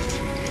ending.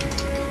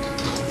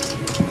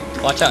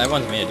 Watch out,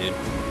 everyone's made, dude.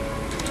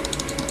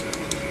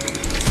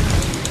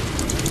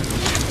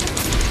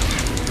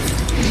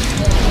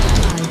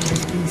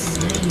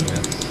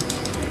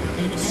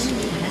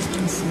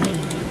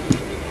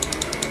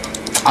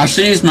 I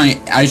should use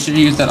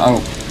that.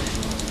 Oh.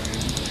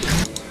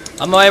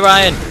 I'm away,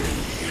 Ryan.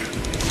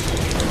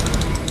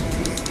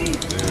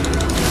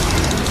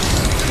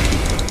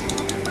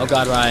 Oh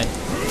god, Ryan.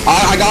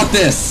 I got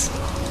this!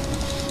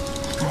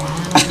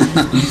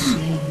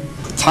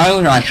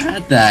 Tyler, I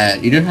had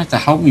that. You didn't have to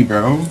help me,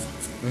 bro.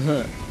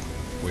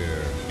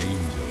 Where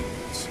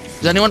angels.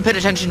 Does anyone pay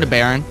attention to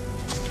Baron?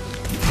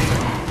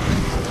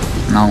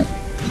 No.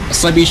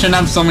 Slip, you shouldn't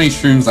have so many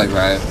shrooms like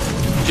that.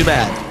 Too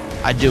bad.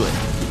 I do it.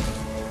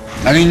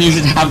 I mean, you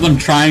should have them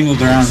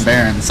triangled around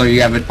Baron, so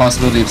you have a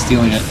possibility of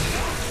stealing it.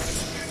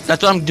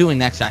 That's what I'm doing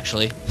next,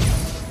 actually.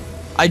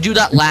 I do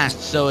that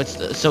last, so it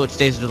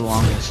stays the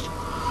longest.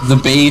 The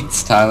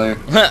baits, Tyler.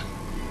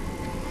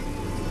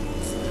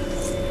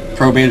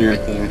 Pro baiter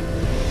right there.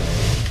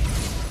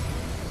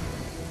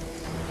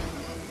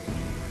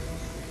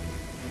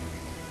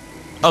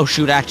 Oh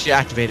shoot! I actually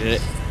activated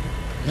it.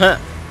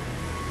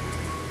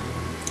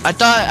 I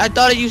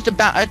thought it used to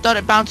I thought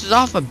it bounces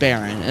off of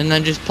Baron and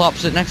then just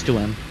plops it next to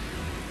him.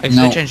 I should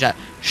No. change that.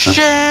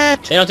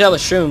 Shit! They don't deal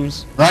with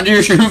shrooms. Run to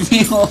your shroom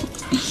wheel.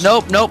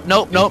 Nope,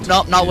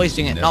 not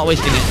wasting it, not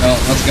wasting it. Oh,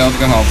 let's go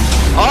home.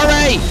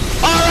 Alright!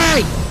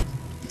 Alright!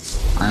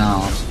 I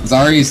know.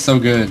 Zari is so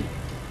good.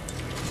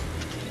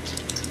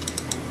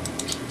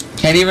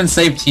 Can't even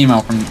save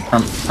Teemo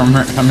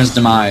from his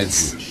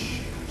demise.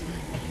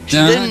 She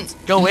didn't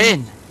go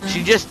in.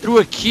 She just threw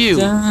a Q.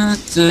 Ryan,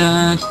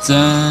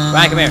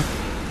 Ryan, come here.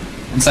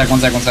 One sec.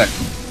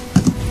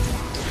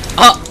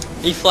 Oh!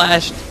 He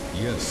flashed.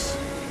 Yes.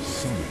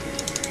 Some.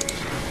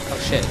 Oh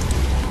shit.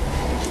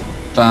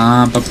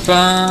 Ba, ba,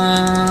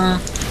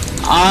 ba.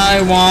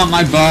 I want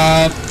my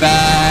buff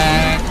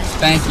back.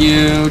 Thank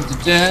you.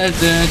 Da,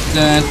 da,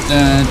 da,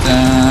 da,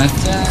 da,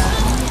 da.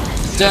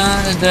 Da,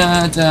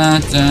 da, da, da,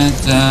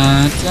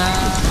 da, da.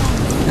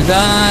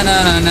 Da, na,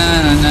 na,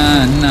 na, na,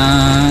 na,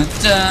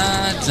 da,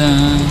 da,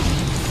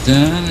 da,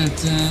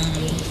 da.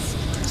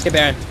 Let's get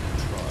Baron.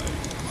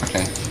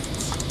 Okay.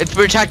 It's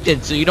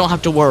protected, so you don't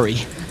have to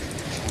worry.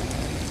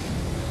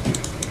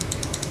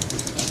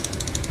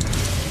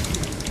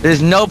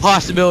 There's no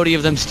possibility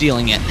of them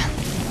stealing it.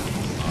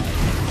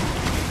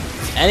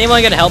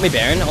 Anyone gonna help me,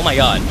 Baron? Oh my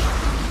god.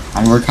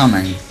 We're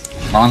coming.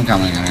 Well, I'm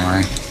coming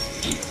anyway.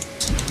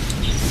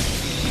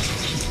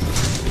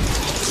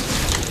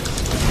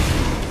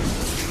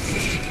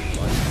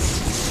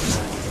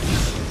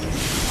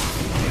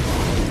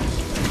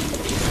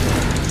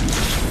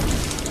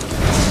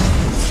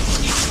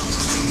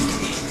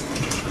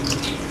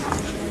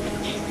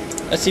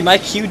 Let's see, my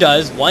Q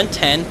does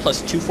 110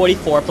 plus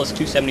 244 plus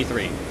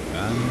 273.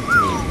 And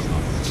through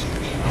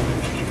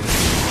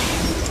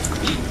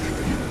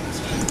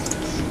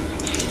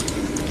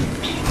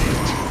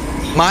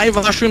My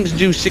mushrooms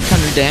do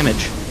 600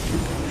 damage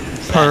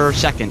per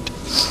second.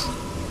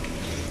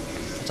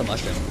 What's a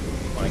mushroom?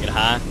 Wanna get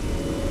high?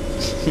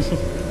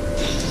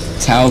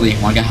 Tally,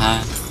 wanna get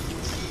high?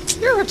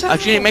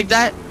 Actually, make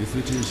that. if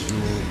it is your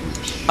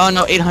wish. Oh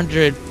no,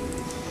 800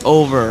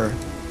 over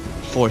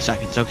 4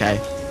 seconds. Okay.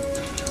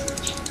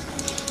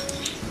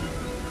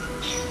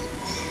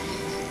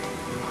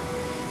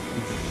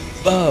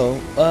 Oh.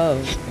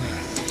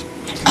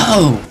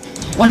 Oh,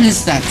 what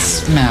is that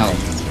smell?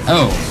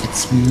 Oh,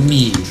 it's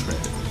me.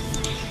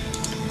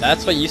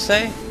 That's what you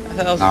say? I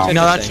thought that was No. what Chick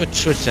No, was that's saying. what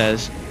Switch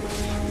says.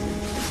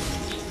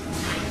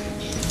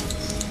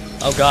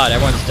 Oh god,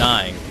 everyone's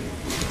dying.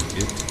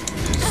 It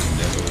is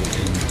never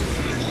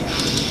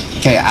ending.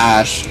 Okay,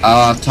 Ash.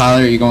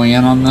 Tyler, are you going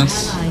in on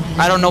this? Ally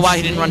I don't know why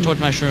he didn't run towards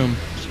my shroom.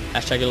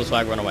 Hashtag yellow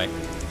swag, run away.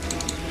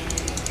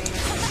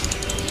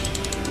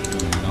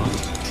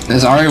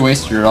 This already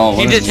wasted it all.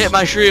 He What just is hit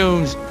my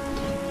shrooms.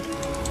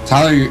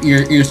 Tyler,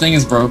 your thing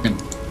is broken.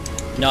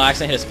 No, I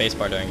accidentally hit a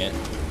spacebar doing it.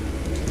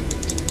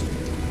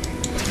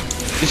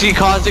 You see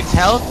Kozik's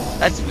health?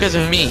 That's because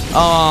of me.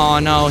 Oh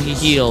no, he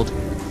healed.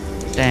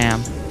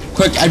 Damn.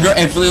 Quick,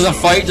 if there's a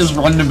fight, just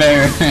run to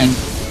Baron.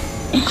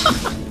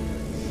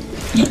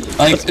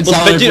 Like,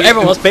 Dude,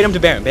 everyone, let's bait him to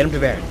Baron. Bait him to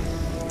Baron.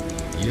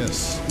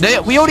 Yes.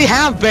 We already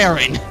have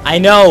Baron. I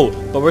know,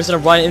 but we're just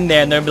gonna run in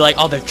there and they'll be like,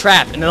 oh, they're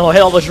trapped, and then they'll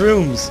hit all those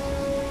rooms.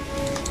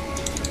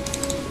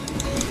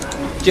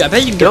 Dude, I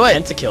bet you can get a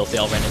pentakill if they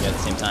all ran in at the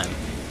same time.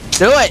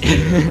 Do it.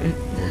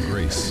 For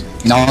grace.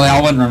 No, they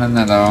all wouldn't run in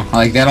there though.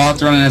 Like, they'd all have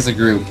to run in as a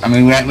group. I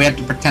mean, we have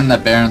to pretend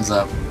that Baron's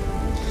up.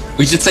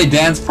 We should say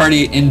dance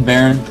party in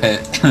Baron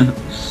Pit. It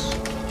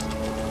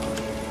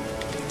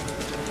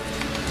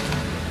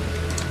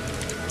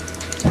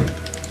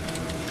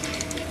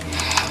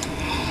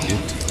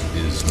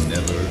is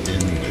never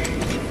ending.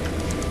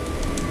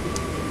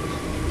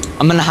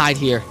 I'm gonna hide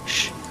here.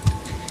 Shh.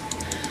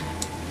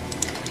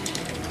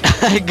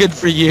 Good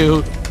for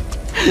you.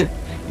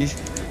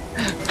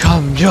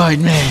 Come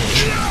join me.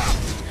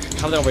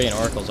 How are there already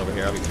oracles over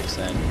here? I'll be pretty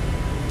sad.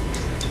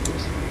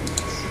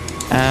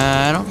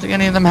 I don't think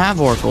any of them have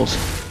oracles.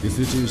 If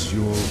it is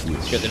your It's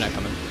wish. good they're not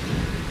coming.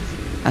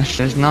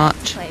 There's not.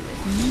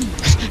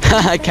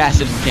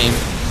 Cassidy came.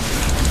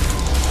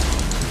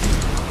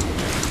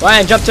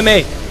 Ryan, jump to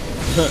me!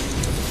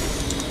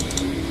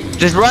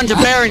 Just run to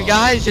Baron,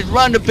 guys. Just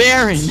run to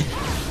Baron.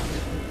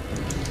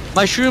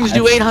 My shrooms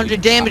do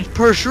 800 damage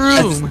per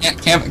shroom.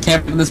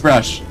 Camp in this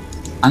brush.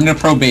 I'm gonna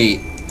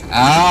probate.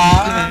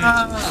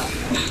 Ah!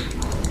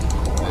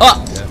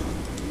 Oh! Death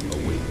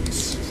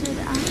awaits.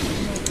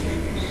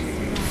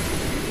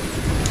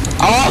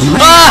 Oh!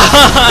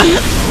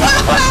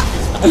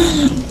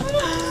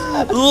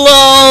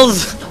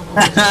 LOLs!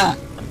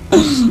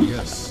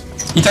 Yes.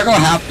 He took out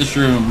half the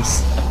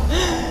shrooms.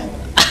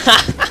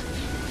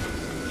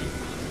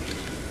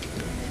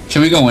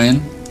 Should we go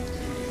in?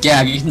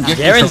 Yeah, you can get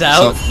Garen's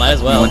out. Might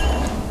as well.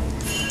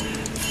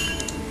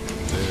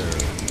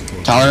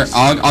 There. Tyler,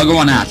 I'll go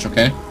on Ash,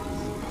 okay?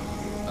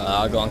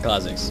 I'll go on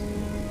Kha'Zix.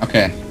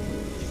 Okay.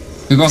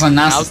 Who goes on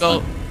Nasus? I'll go.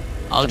 then?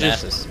 I'll On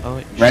just. Nasus. Oh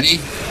wait. Ready?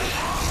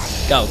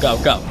 Go, go,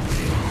 go.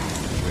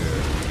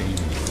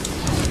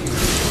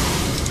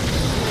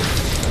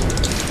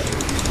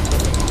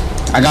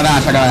 I got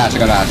Ash, I got Ash, I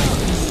got Ash.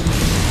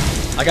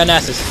 I got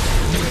Nasus.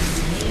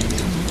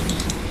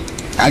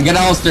 I get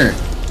Alistair.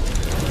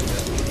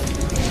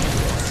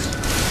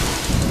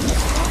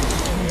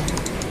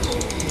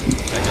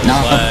 No.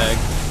 Flag.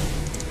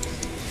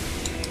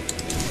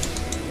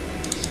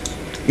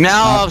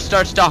 Now I'll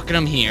start stalking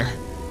them here.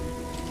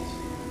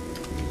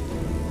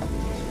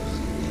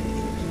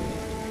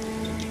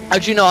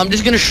 Actually, no. I'm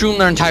just gonna shroom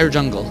their entire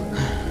jungle.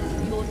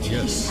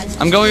 Yes.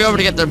 I'm going over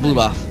to get their blue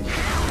buff.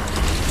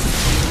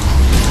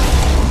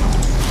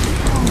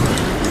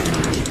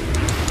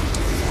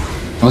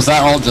 Was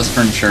that all just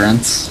for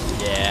insurance?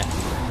 Yeah.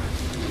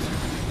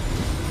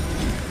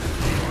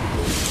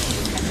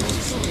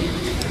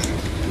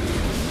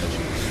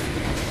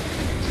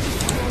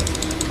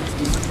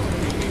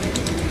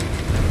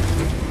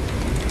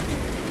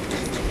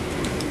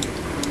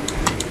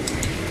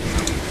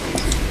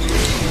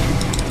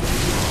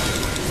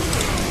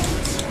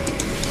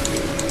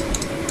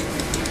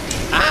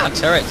 Ah,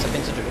 turrets. I've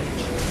been such a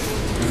bitch.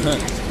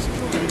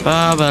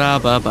 Ba ba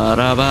ba ba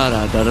da ba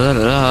da da da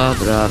da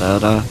da da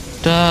da.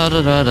 Da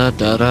da da da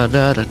da da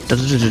da da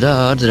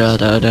da da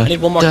da da. I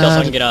need one more kill so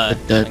I can get I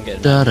can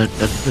get da da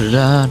da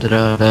da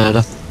da da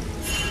da.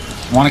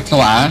 Wanna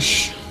kill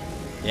Ash?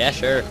 Yeah,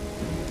 sure.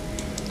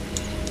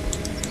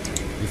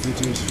 If it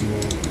is your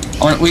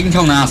wish. Or we can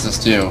kill Nasus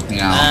too,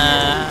 you know.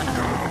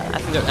 I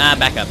think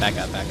back up, back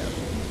up, back up.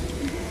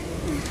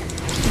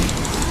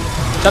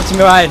 Jump to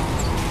me, Ryan.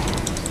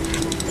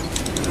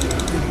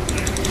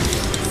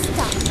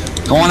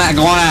 Go on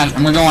Ash.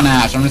 I'm gonna go on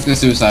Ash. I'm just gonna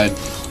suicide.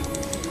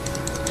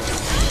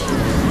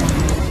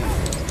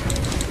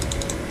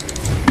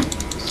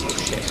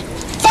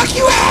 Fuck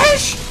you,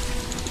 Ash!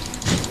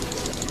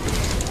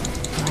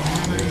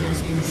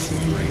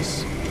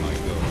 Grace, I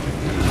go.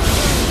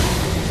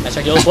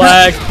 Hashtag yellow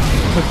flag.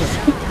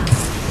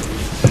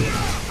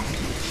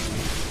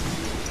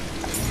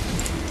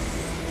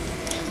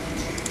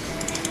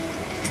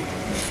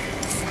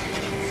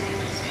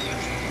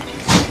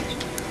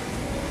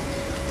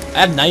 I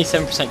have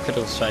 97%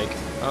 critical strike.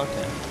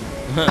 Okay.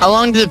 How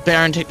long did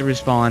Baron take to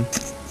respawn?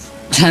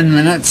 10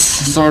 minutes,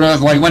 sort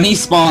of. Like when he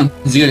spawns,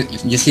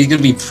 he's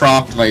gonna be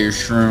propped by your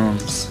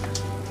shrooms.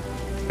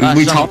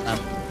 We some talk of them.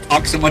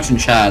 talk so much in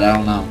chat. I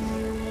don't know.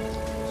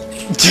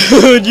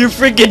 Dude, you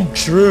freaking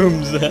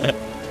shrooms.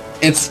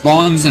 It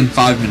spawns in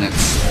 5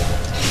 minutes.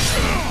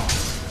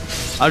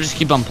 I'll just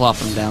keep on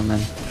plopping down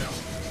then.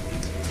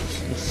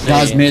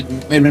 Guys, mid,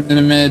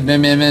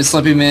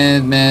 slippy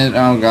mid.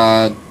 Oh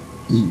god.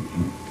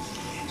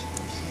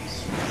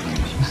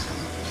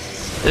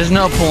 There's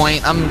no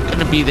point. I'm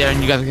gonna be there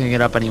and you guys are gonna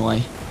get up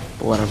anyway.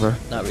 But whatever.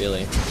 Not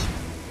really.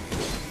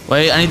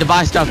 Wait, I need to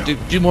buy stuff to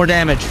do more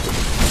damage.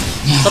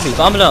 Slippy,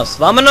 vamonos!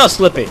 Vamonos,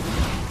 Slippy!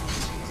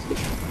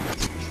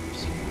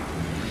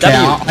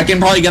 Yeah, I can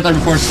probably get there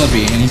before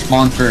Slippy, and he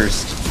spawned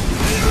first.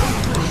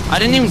 I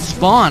didn't even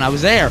spawn. I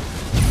was there.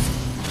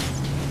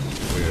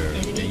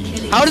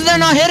 How did that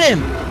not hit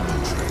him?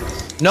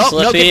 Nope,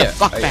 Slippy, no, get the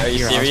fuck back are you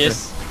here,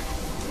 serious?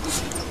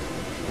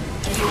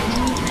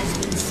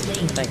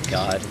 Slain. Thank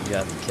God you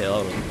got the kill.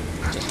 I would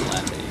just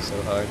laughed at you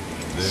so hard.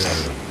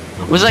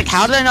 It was like,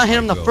 how did I not hit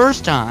him the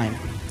first time?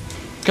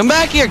 Come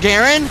back here,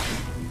 Garen.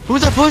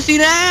 Who's a pussy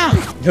now?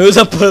 Who's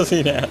a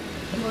pussy now?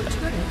 Your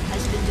turret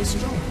has been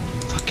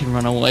destroyed. Fucking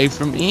run away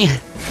from me. I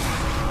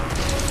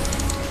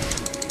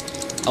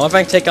wonder if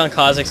I can take on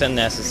Kha'Zix and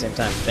Ness at the same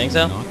time. Think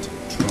so? Not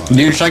try.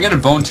 Dude, should I get a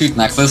bone tooth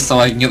necklace so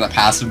I can get the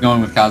passive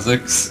going with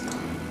Kha'Zix?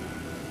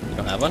 You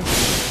don't have one?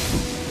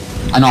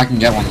 I know I can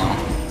get one though.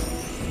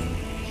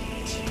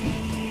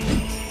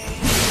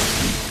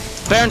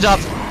 Baron's up.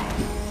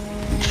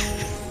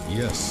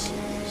 Yes.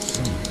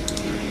 Some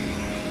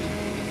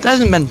It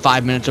hasn't been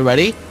 5 minutes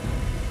already.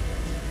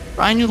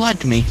 Ryan, you lied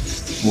to me.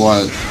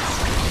 What?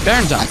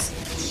 Baron's up.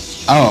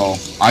 Oh,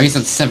 I guess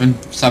it's 7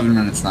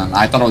 minutes then.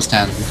 I thought it was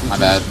 10. My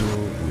bad.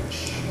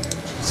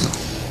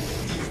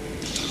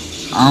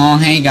 Oh,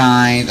 hey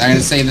guys, I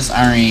gotta say this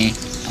Ari.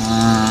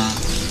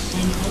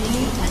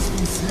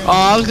 Oh,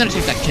 I was gonna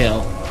take that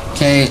kill.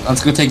 Okay,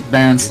 let's go take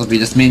Baron Slippy.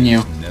 Just me and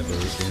you. never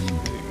ending.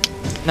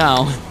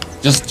 No.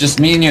 Just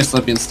me and you,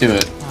 Slippy. Let's do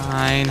it.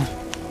 Fine.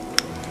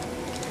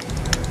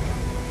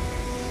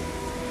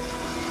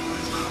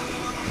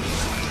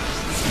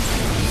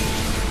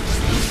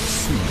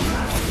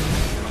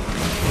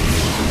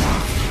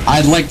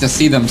 I'd like to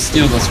see them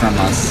steal this from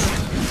us.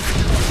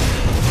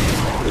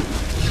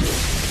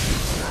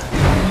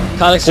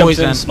 Kha'Zix jumps in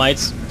Poison. and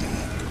smites.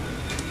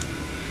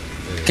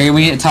 Okay,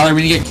 Tyler,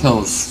 we need to get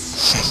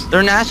kills.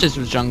 Their Nasus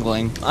was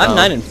jungling. I'm Oh.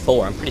 9 and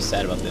 4. I'm pretty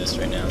sad about this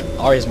right now.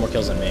 Ari has more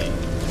kills than me.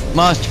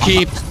 Must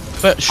keep.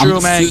 But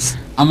shroom eggs.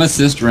 I'm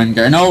assist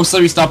Rengar. No,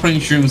 Slippy, stop putting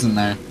shrooms in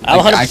there. I have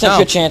a Like, 100% I-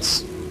 good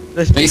chance.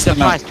 Let's Base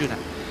them up. do that.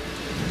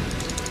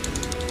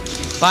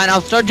 Fine,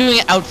 I'll start doing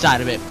it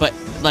outside of it, but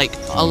like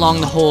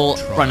along the whole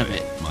front of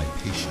it. My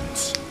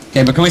patience.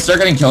 Okay, but can we start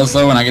getting kills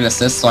though when I get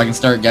assists so I can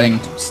start getting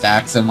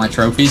stacks of my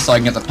trophies so I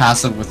can get the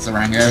passive with the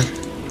Rengar?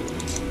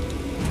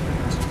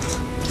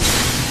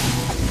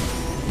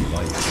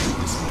 Life is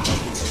but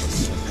of a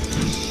second.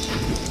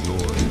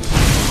 Yours.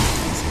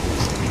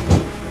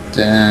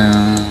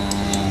 Down.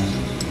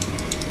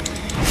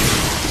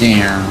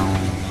 Down.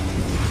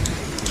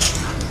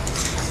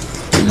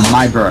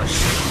 My brush.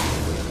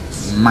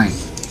 Mine.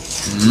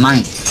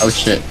 Mine. Oh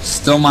shit.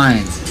 Still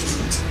mine.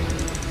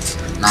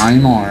 Not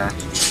anymore.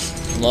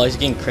 Well, he's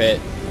getting crit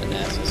and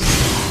Nasus.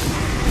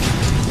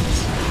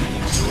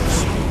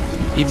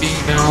 He being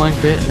Baron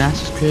crit,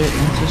 Nasus crit,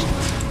 Nasus.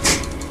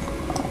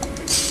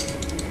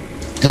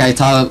 Okay,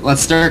 Tyler,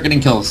 let's start getting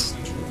kills.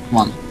 Come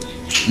on.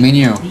 Me and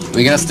you.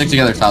 We gotta stick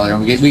together, Tyler.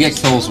 We get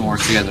kills when we're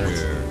together.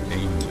 Where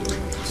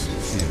angels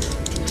fear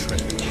to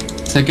tread.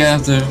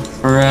 Together,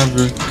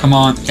 forever. Come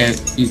on. Okay,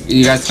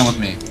 you guys come with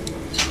me.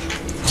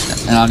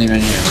 And I'm not even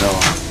here, so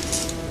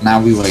now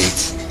we wait.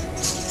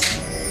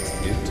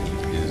 It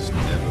is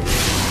never.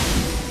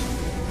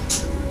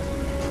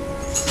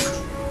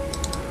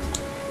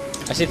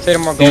 I see 30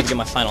 more gold to get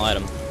my final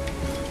item.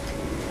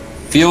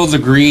 Feel the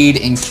greed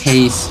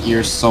encase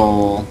your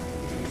soul.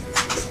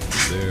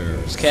 There.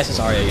 Just cast this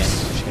Arya again,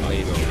 so she can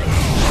leave.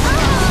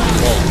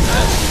 Whoa,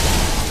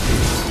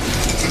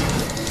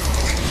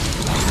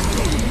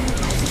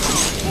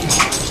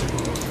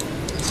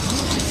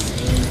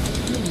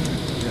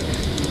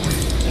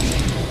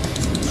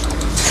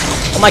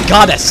 oh my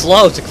god, that's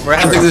slow. It took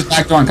forever. Kha'Zix is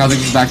backdooring.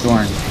 Kha'Zix is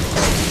backdooring.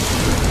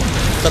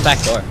 The back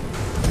door.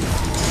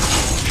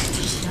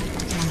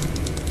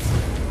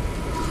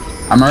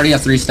 I'm already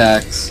at 3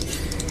 stacks.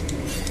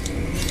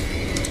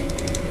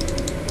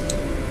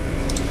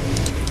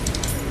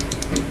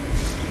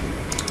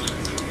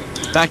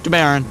 Back to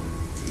Baron.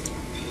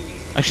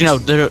 Actually, no,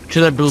 to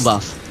the blue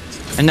buff,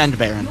 and then to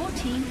Baron. Your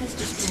team has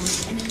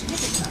destroyed an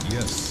inhibitor.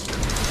 Yes.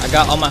 I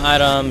got all my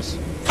items.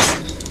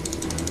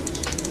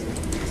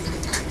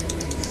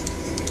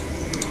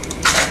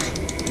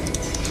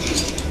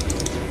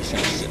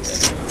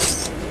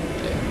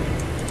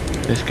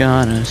 Just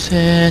gonna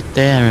sit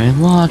there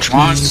and watch me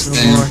roar.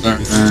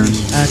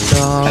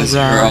 That's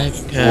alright,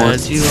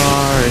 cause you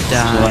are a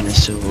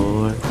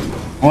dinosaur.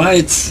 What?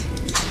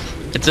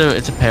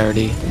 It's a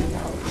parody.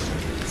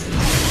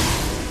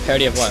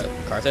 Parody of what?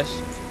 Karthus?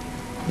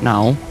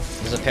 No.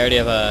 It's a parody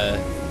of a.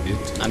 It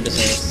I'm just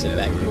gonna sit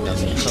back and tell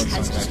me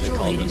something actually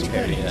called it's a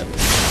parody of.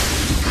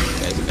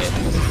 Guys, okay,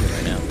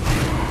 right now.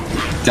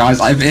 Guys,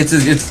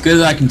 it's good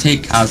that I can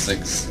take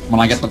Kha'Zix when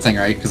I get the thing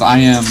right, because I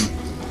am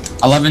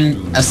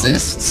 11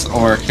 assists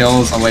or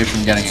kills away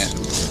from getting it.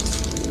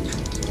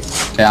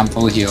 Okay, I'm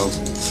fully healed.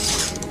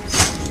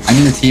 I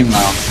need a team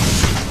now.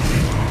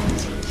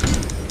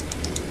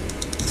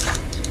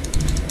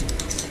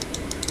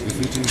 with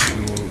it is your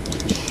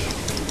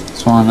wish.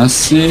 Just wanna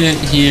sit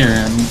here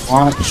and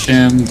watch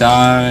him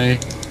die.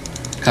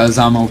 Cause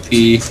I'm OP.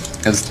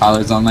 Cause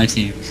Tyler's on my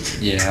team.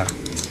 Yeah.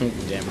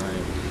 Damn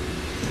right.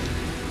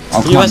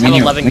 Oh, You guys have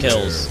Minion. 11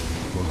 kills.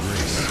 For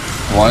grace.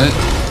 What?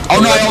 Oh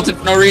no, I ulted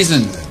for no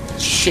reason.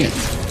 Shit.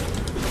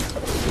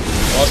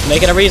 Well, let's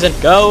make it a reason.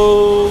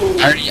 Go!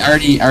 I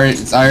already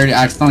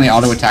accidentally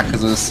auto attacked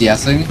because of the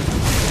CSing.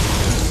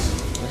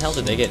 Where the hell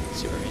did they get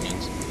super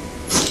minions?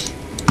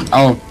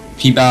 Oh,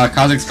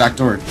 Kazakh's back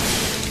door.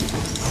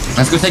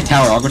 Let's go take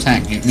tower. I'll go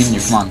tank.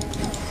 Minion, come on.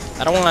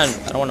 I don't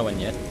want to win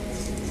yet.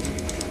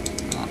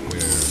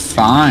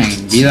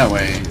 Fine, be that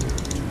way.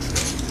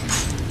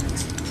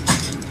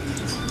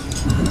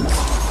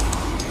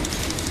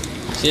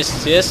 See this?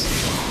 See this?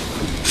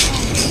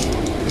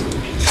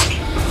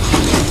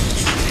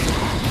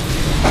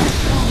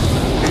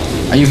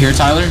 Are you here,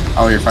 Tyler?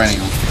 Oh, you're fighting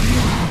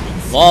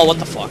him. Lol, what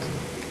the fuck?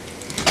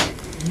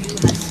 You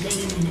have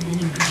slain an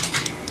enemy.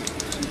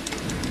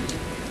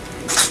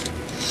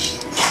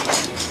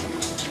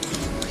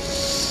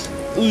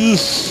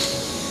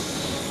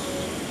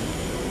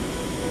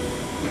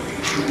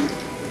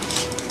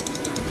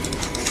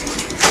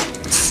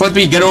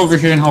 Flippy, get over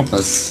here and help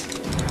us.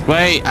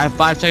 Wait, I have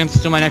 5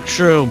 seconds to my next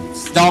shroom.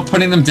 Stop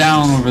putting them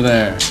down over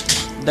there.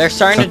 They're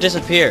starting to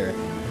disappear.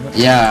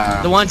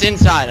 Yeah. The ones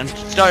inside, I'm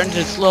starting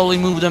to slowly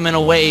move them in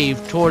a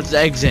wave towards the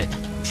exit.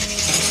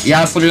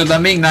 Yeah, Flippy,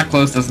 them being that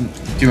close doesn't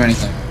do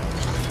anything.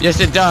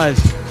 Yes, it does.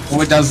 Oh,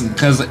 it doesn't,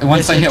 because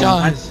once Yes, I it hit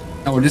one, does.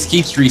 no, it just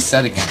keeps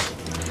resetting it.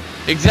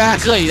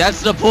 Exactly,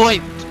 that's the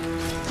point.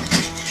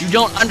 You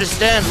don't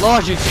understand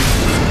logic.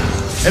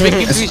 If it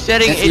keeps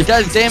resetting, it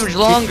does damage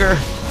longer.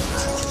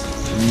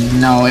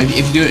 No, if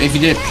you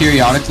did it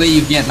periodically,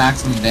 you get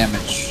maximum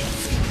damage.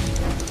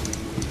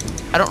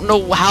 I don't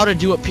know how to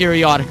do it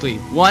periodically.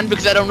 One,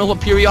 because I don't know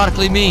what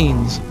periodically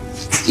means.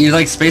 You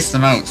like space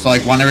them out, so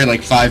like one every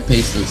like 5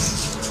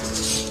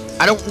 paces.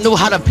 I don't know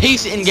how to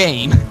pace in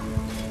game.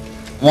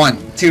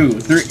 1, 2,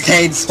 3.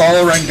 Cade,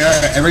 follow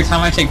Rengar. Every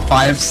time I take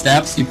 5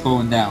 steps, you pull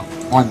one down.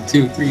 1,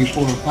 2, 3,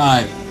 4,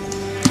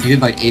 5. You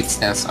did like 8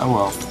 steps. Oh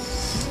well.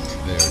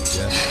 Their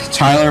death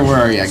Tyler, where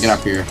are you? Get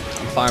up here.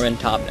 I'm farming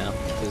top now.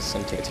 Because it's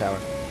gonna take a tower.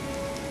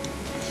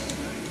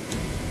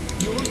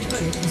 Your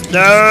turret has been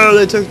No,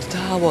 they took the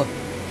tower.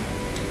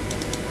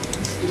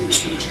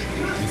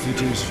 if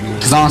it is your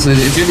Because honestly,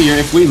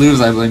 if we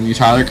lose, I blame you,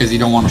 Tyler, because you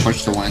don't want to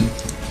push to win.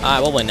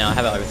 Alright, we'll win now. I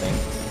have everything.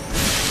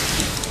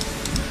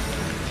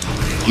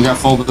 You got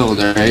full build,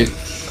 right?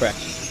 Correct.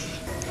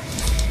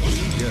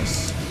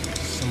 yes.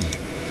 Summon.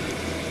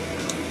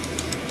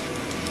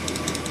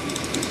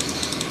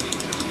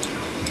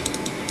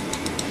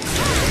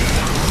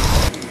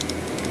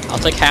 I'll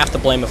take half the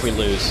blame if we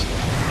lose.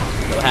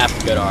 Go half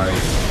good, Ari.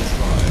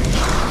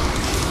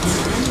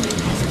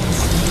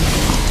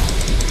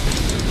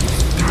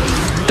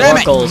 Damn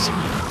it. Oracles.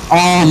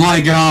 Oh my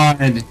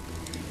god.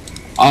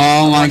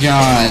 Oh my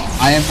god.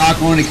 I am not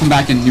going to come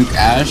back and nuke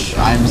Ash.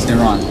 I am just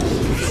gonna run.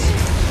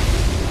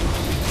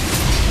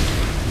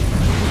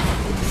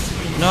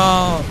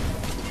 No.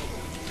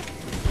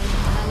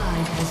 ally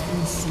has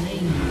been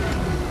slain.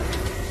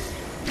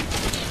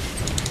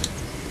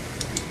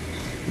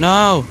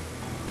 No.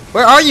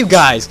 Where are you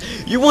guys?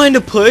 You wanted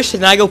to push,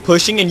 and I go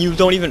pushing, and you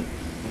don't even...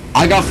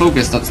 I got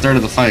focused at the start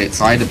of the fight,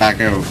 so I had to back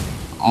out.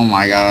 Oh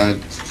my god.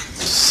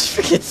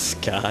 Freaking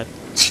Scott.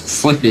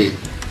 Slippy.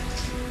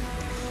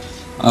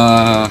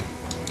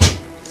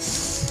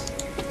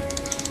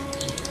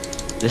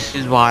 This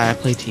is why I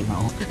play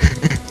Teemo.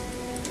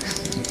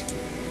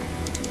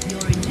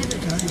 Your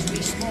inhibitor has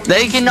respawned.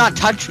 They cannot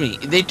touch me.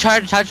 If they try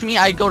to touch me,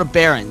 I go to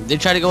Baron. They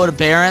try to go to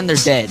Baron, they're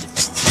dead.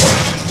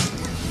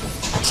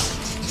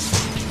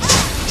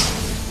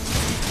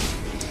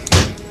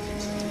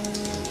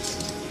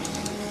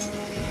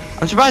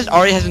 I'm surprised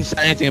Ari hasn't said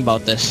anything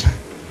about this.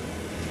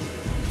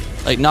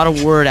 Like, not a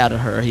word out of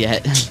her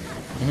yet.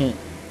 The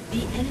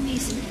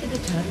enemy's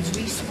inhibitor has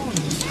respawned.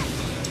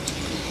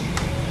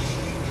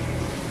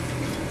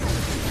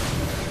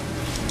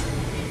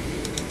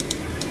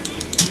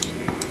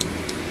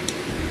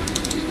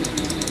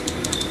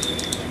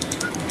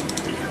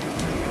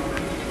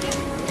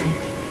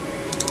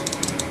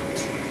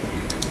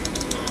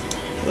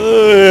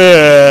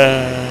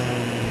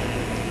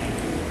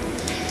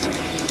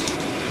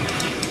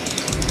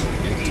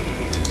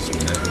 is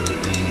never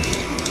ending.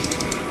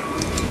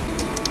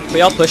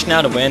 We all push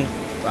now to win.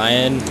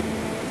 Ryan.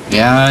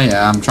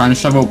 Yeah, I'm trying to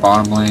shove out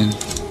bottom lane.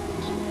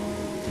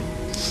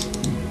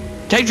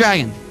 Take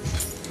Dragon.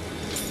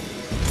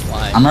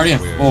 Why? I'm already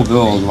at full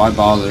build, why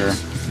bother?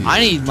 I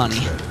need money.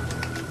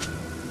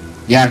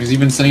 Yeah, because you've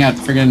been sitting at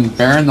friggin'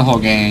 Baron the whole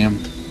game.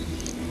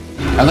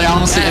 I like,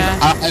 honestly,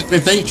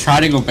 if they try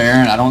to go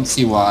Baron, I don't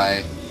see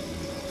why.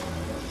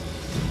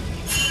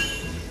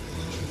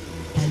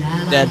 An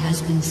ally Dead.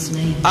 has been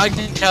slain. I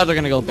can tell they're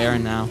gonna go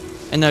Baron now.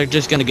 And they're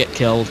just gonna get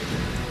killed.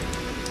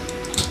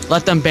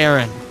 Let them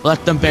Baron.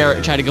 Let them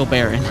Baron try to go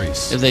Baron.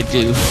 If they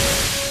do.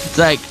 It's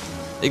like,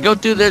 they go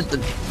through this,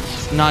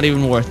 it's not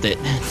even worth it.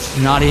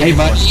 Not even Hey,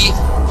 buddy.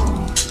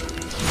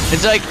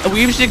 It's like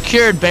we've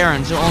secured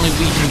Baron, so only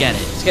we can get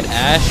it. Let's get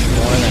Ash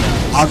more than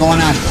I'll go on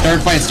Ash.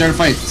 Start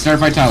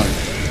fight, Tyler.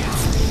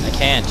 I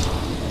can't.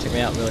 Took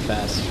me out really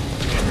fast.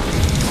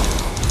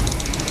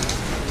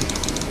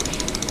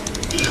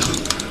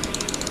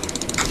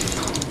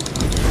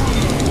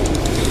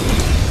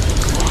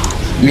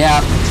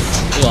 Yeah.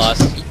 We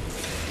lost.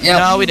 Yeah.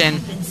 No, we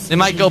didn't. They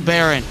might go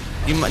Baron.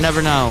 You might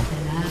never know.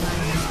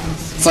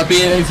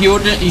 Slappy, if you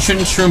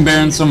shouldn't shroom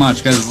Baron so much,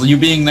 because you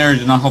being there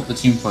did not help the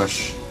team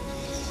push.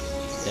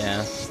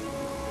 Yeah.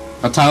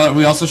 But Tyler,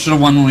 we also should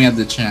have won when we had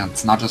the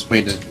chance, not just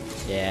waited.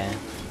 Yeah.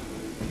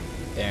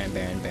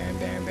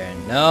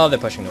 Baron. No, they're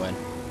pushing to win.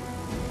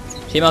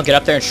 Team, get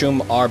up there and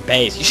shroom our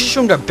base. You should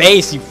shroom our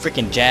base, you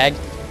freaking jag.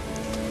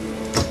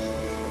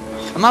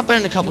 I'm up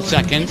in a couple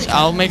seconds.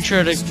 I'll make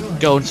sure to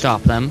go and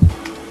stop them.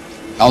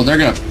 Oh,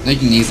 they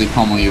can easily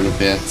pummel you to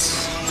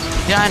bits.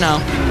 Yeah, I know.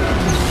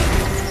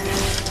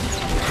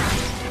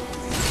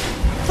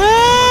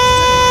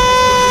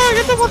 Ah,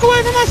 get the fuck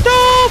away from my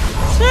stove!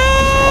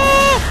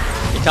 Ah!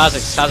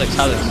 Kha'Zix.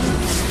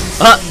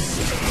 Ah!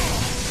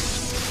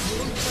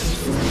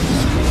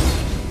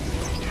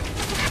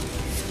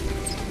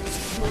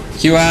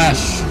 Q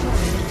Ash.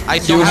 I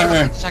Q don't have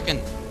her. a second.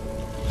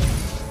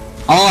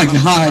 Oh my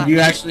god, you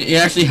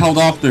actually held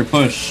off their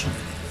push.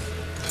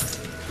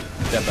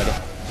 Yeah, buddy.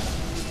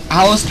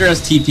 Alistair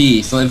has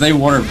TP, so if they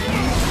water...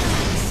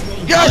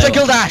 Yes, I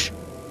killed Ash!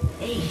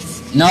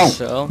 No.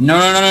 So?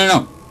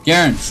 No.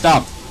 Garen,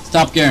 stop.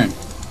 Stop, Garen.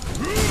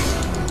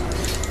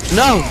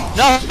 No!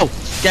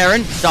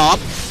 Garen, stop!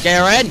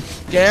 Garen!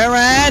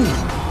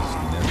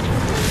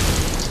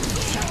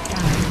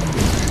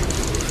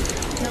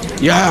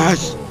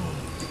 Yes!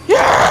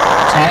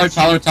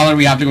 Tyler,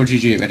 we have to go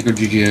GG it. We have to go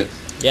GG it.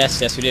 Yes,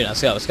 we do.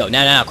 Let's go.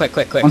 Now, quick.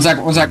 One sec.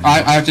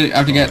 I have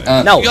to get,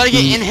 No! You gotta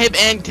get inhib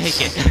and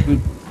take it.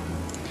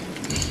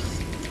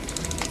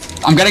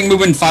 I'm getting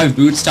moving 5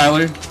 boots,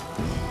 Tyler.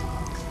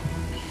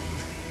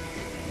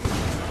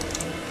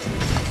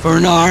 For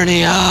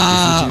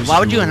Narnia! Why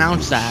would you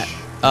announce that?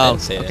 Oh,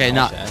 didn't say it okay, in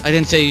no, all, Jack. I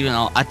didn't say even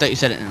all. I thought you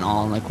said it in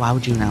all. I'm like, why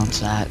would you announce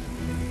that?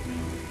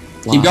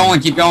 Keep Why?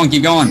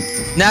 going.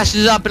 Nash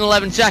is up in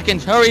 11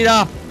 seconds. Hurry it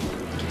up!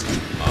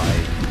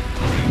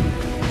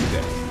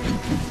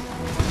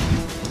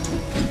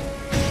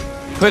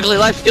 Quickly,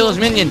 life steal his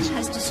minions.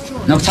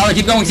 No, Tyler,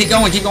 keep going,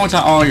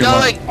 Tyler. Oh, you're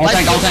Going. right.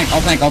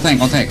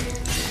 I'll tank.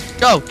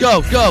 Go!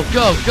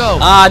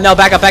 Ah, no,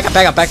 back up. No,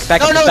 back it's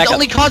up.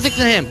 only Kha'Zix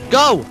and him.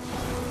 Go!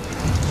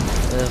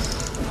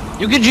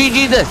 You can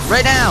GG this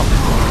right now.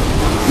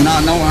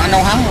 No, I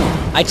know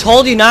how. I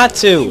told you not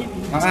to.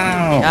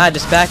 Wow. God,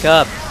 just back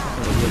up.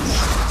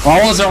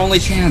 What was our only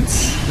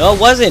chance? No, it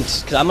wasn't.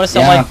 Cause I'm gonna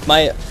sell Yeah.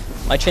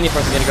 my Trinity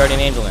Force and get a Guardian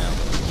Angel now.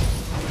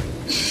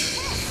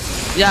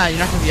 Yeah, you're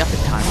not gonna be up in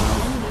time.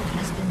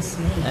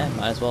 Eh,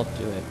 might as well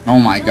do it. Oh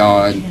my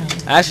god.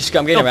 Actually,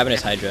 I'm getting a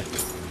Ravenous Hydra.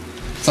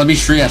 So I'll be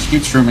sure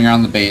keep streaming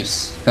around the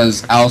base,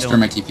 because Alistair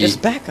might TP.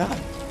 Just back up.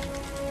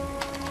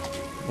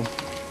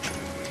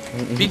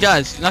 If he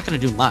does, he's not gonna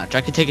do much.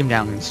 I could take him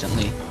down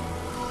instantly.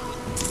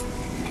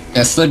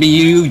 Yeah, Slibby,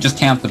 you just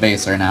camp the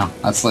base right now.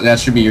 That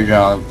should be your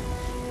job.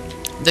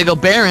 They go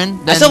Baron.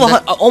 I Then still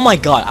have oh my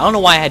god, I don't know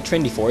why I had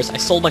Trinity Force. I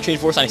sold my Trinity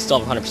Force and I still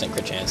have 100%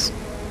 crit chance.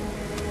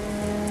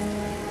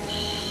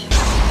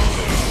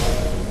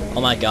 Oh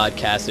my god,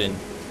 Cassidon.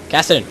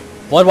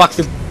 Blood walk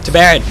through to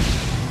Baron.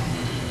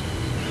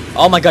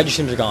 Oh my god, your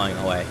shims are going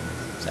away.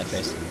 Sad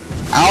face.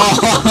 Oh!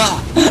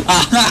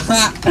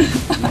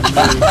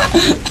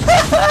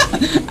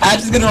 I'm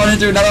just gonna run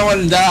into another one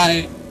and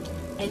die.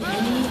 An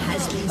enemy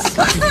has been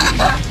slain.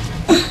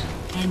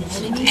 An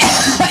enemy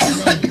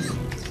has been slain.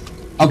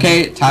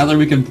 Okay, Tyler,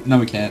 we can. No,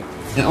 we can't.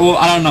 Well,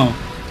 I don't know.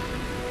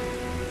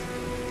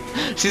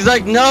 she's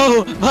like,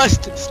 no,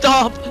 must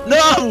stop,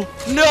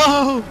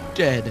 no,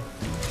 dead.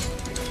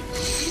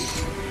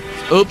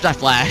 Oops, I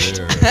flashed.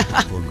 There,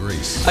 for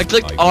grace, I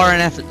clicked go. R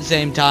and F at the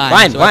same time.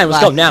 Ryan, so let's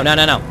I go. flashed.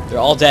 Now. They're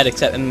all dead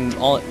except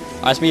all.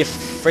 It's be a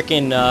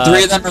freaking.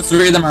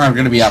 Three of them are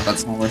gonna be up.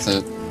 That's not worth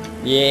it.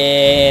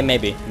 Yeah,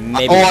 maybe.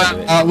 We can do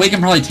it. We can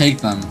probably take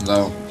them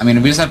though. I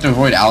mean, we just have to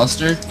avoid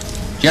Alistair.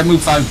 You gotta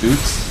move 5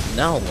 boots.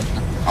 No.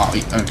 Oh,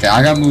 okay.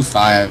 I gotta move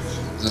 5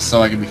 just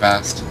so I can be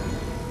fast.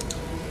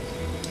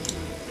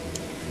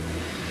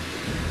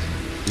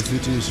 If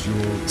it is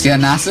your See that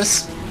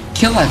Nasus?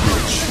 Kill that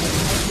bitch.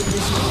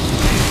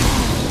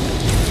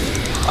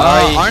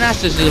 Ari. Our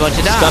Nasus is about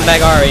to die.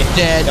 Scumbag Ari.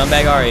 Dead.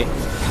 Scumbag Ari.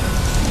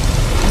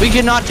 We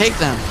cannot take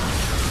them.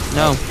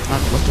 No,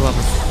 not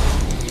whatsoever.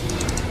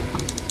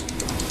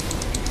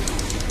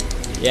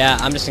 Yeah,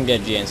 I'm just gonna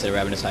get a G instead of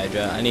Ravenous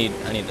Hydra. I need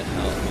the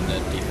help in the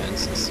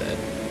defense instead.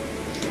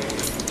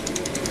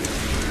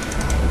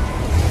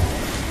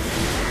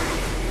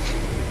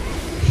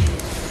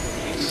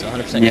 Still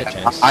 100% hit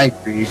chance. I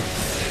agree.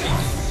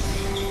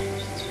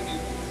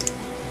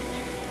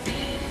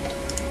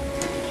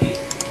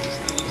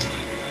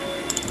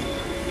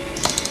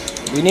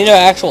 We need an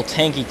actual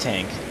tanky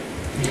tank.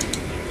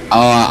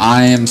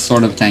 I am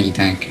sort of tanky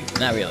tank.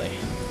 Not really.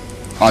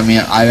 I mean,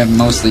 I am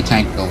mostly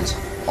tank build.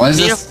 What is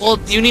You need a this? full.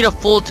 You need a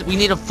full. We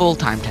need a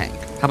full-time tank.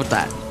 How about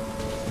that?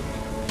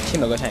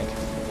 Timo, go tank.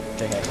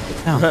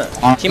 JK. No.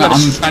 Timo,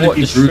 I'm trying to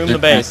be just shroom the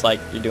brute. base like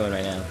you're doing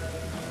right now.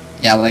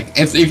 Yeah, like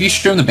if you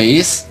shroom the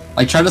base,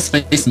 like try to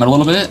space the middle a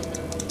little bit,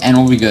 and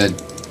we'll be good.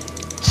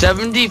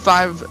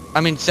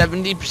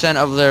 70%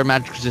 of their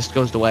magic resist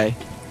goes away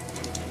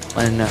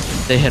when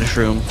they hit a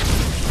shroom.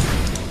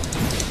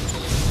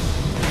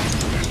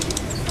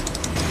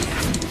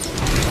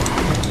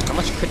 How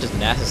much crit does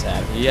Nasus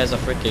have? He has a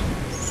freaking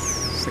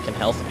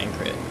health and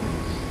crit.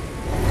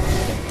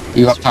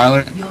 You up,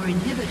 Tyler? Your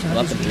inhibitor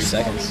Less is than 3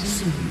 respawning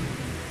seconds.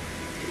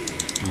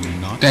 soon. Do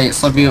not Okay,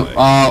 Slippy.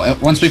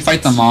 Once we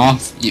fight them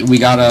off, we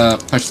gotta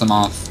push them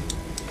off.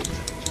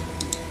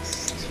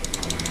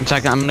 1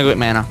 second, I'm gonna go get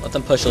mana. Let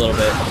them push a little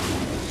bit.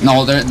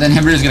 No, the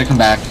inhibitor's gonna come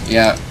back.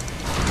 Yeah.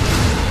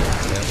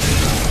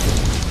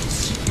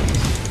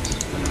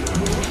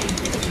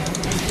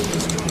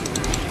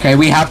 Okay,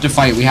 we have to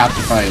fight. We have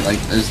to fight. Like,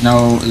 there's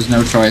no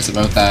choice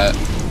about that.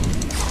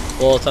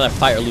 Well, it's either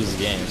fight or lose the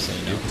game, so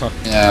you know.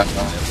 Yeah.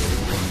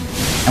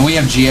 And we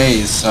have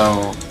GAs,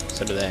 so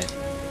So do they.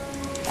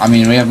 I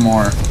mean, we have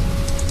more.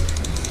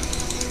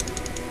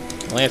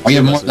 Only have We two have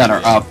of more us with that are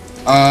GA. up.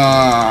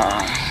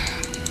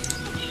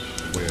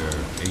 where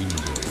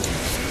angels.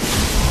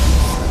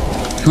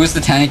 Who's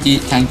the tanky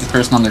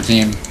person on their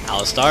team?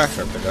 Alistar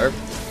or Bedurp?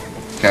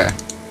 Okay.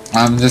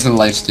 This is a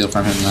lifesteal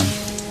from him then.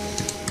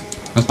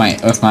 With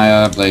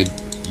my blade.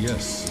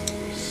 Yes,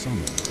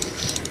 summon.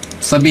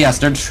 Slippy, yeah,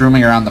 start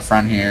shrooming around the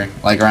front here.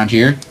 Like around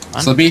here. Huh?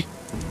 Slippy?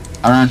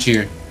 Around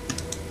here.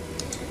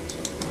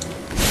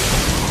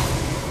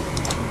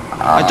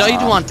 I thought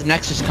you'd want the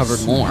Nexus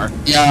covered more.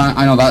 Yeah,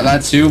 I know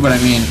that too, but I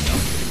mean...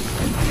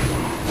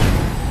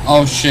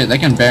 Oh shit, they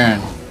can Baron.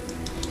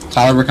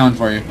 Tyler, we're coming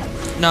for you.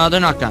 No,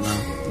 they're not gonna.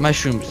 My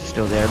shrooms are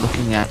still there,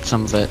 looking at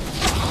some of it.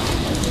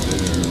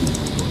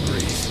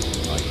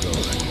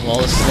 Well,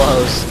 the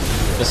slows.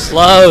 The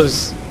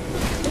slows!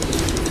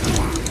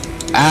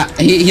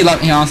 He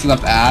honestly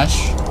left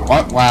Ash.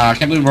 What? Wow, I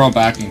can't believe we're all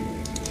backing.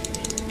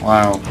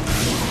 Wow.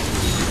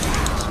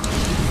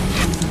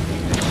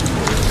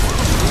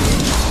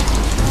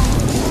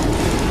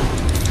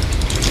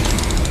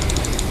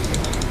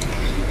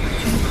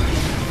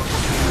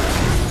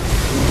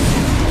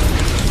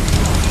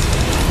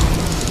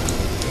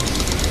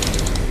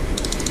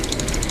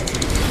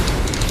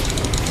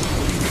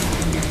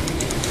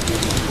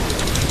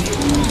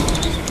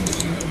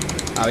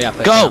 Oh yeah,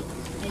 push Go! now.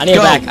 I need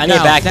Go! it back. I need it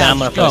Now, back. Then now, I'm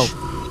gonna go.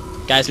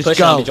 push. Guys, Just push.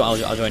 go. And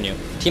I'll join you.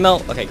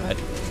 Timo, okay, go ahead.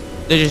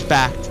 They just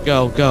backed.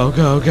 Go, go,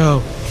 go,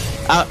 go.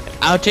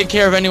 I'll take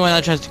care of anyone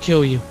that tries to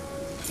kill you.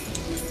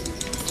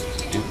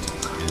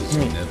 Is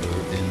never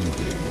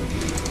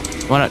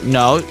ending.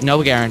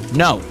 No, Garen.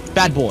 No.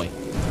 Bad boy.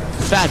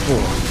 Bad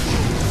boy.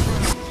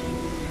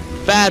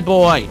 Bad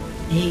boy.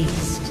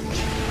 Aced.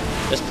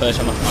 Just push.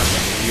 I'm a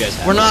fuck. You guys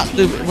have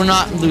We're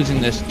not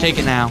losing this. Take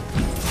it now.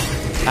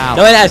 Ow.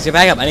 No, wait, guys, get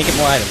back up. I need to get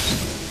more items.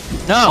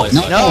 No,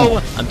 No.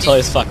 no. I'm totally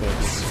just fucking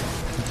with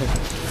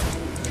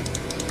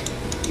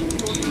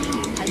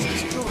Has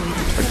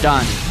destroyed. We're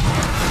done. you.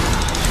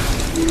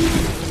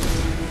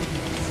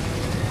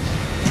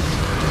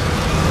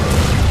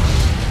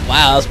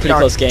 Wow, that was a pretty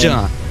close game.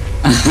 Done.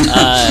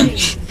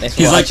 Thanks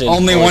for He's like watching.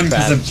 only Holy one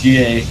because crap. of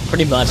GA.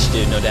 Pretty much,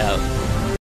 dude, no doubt.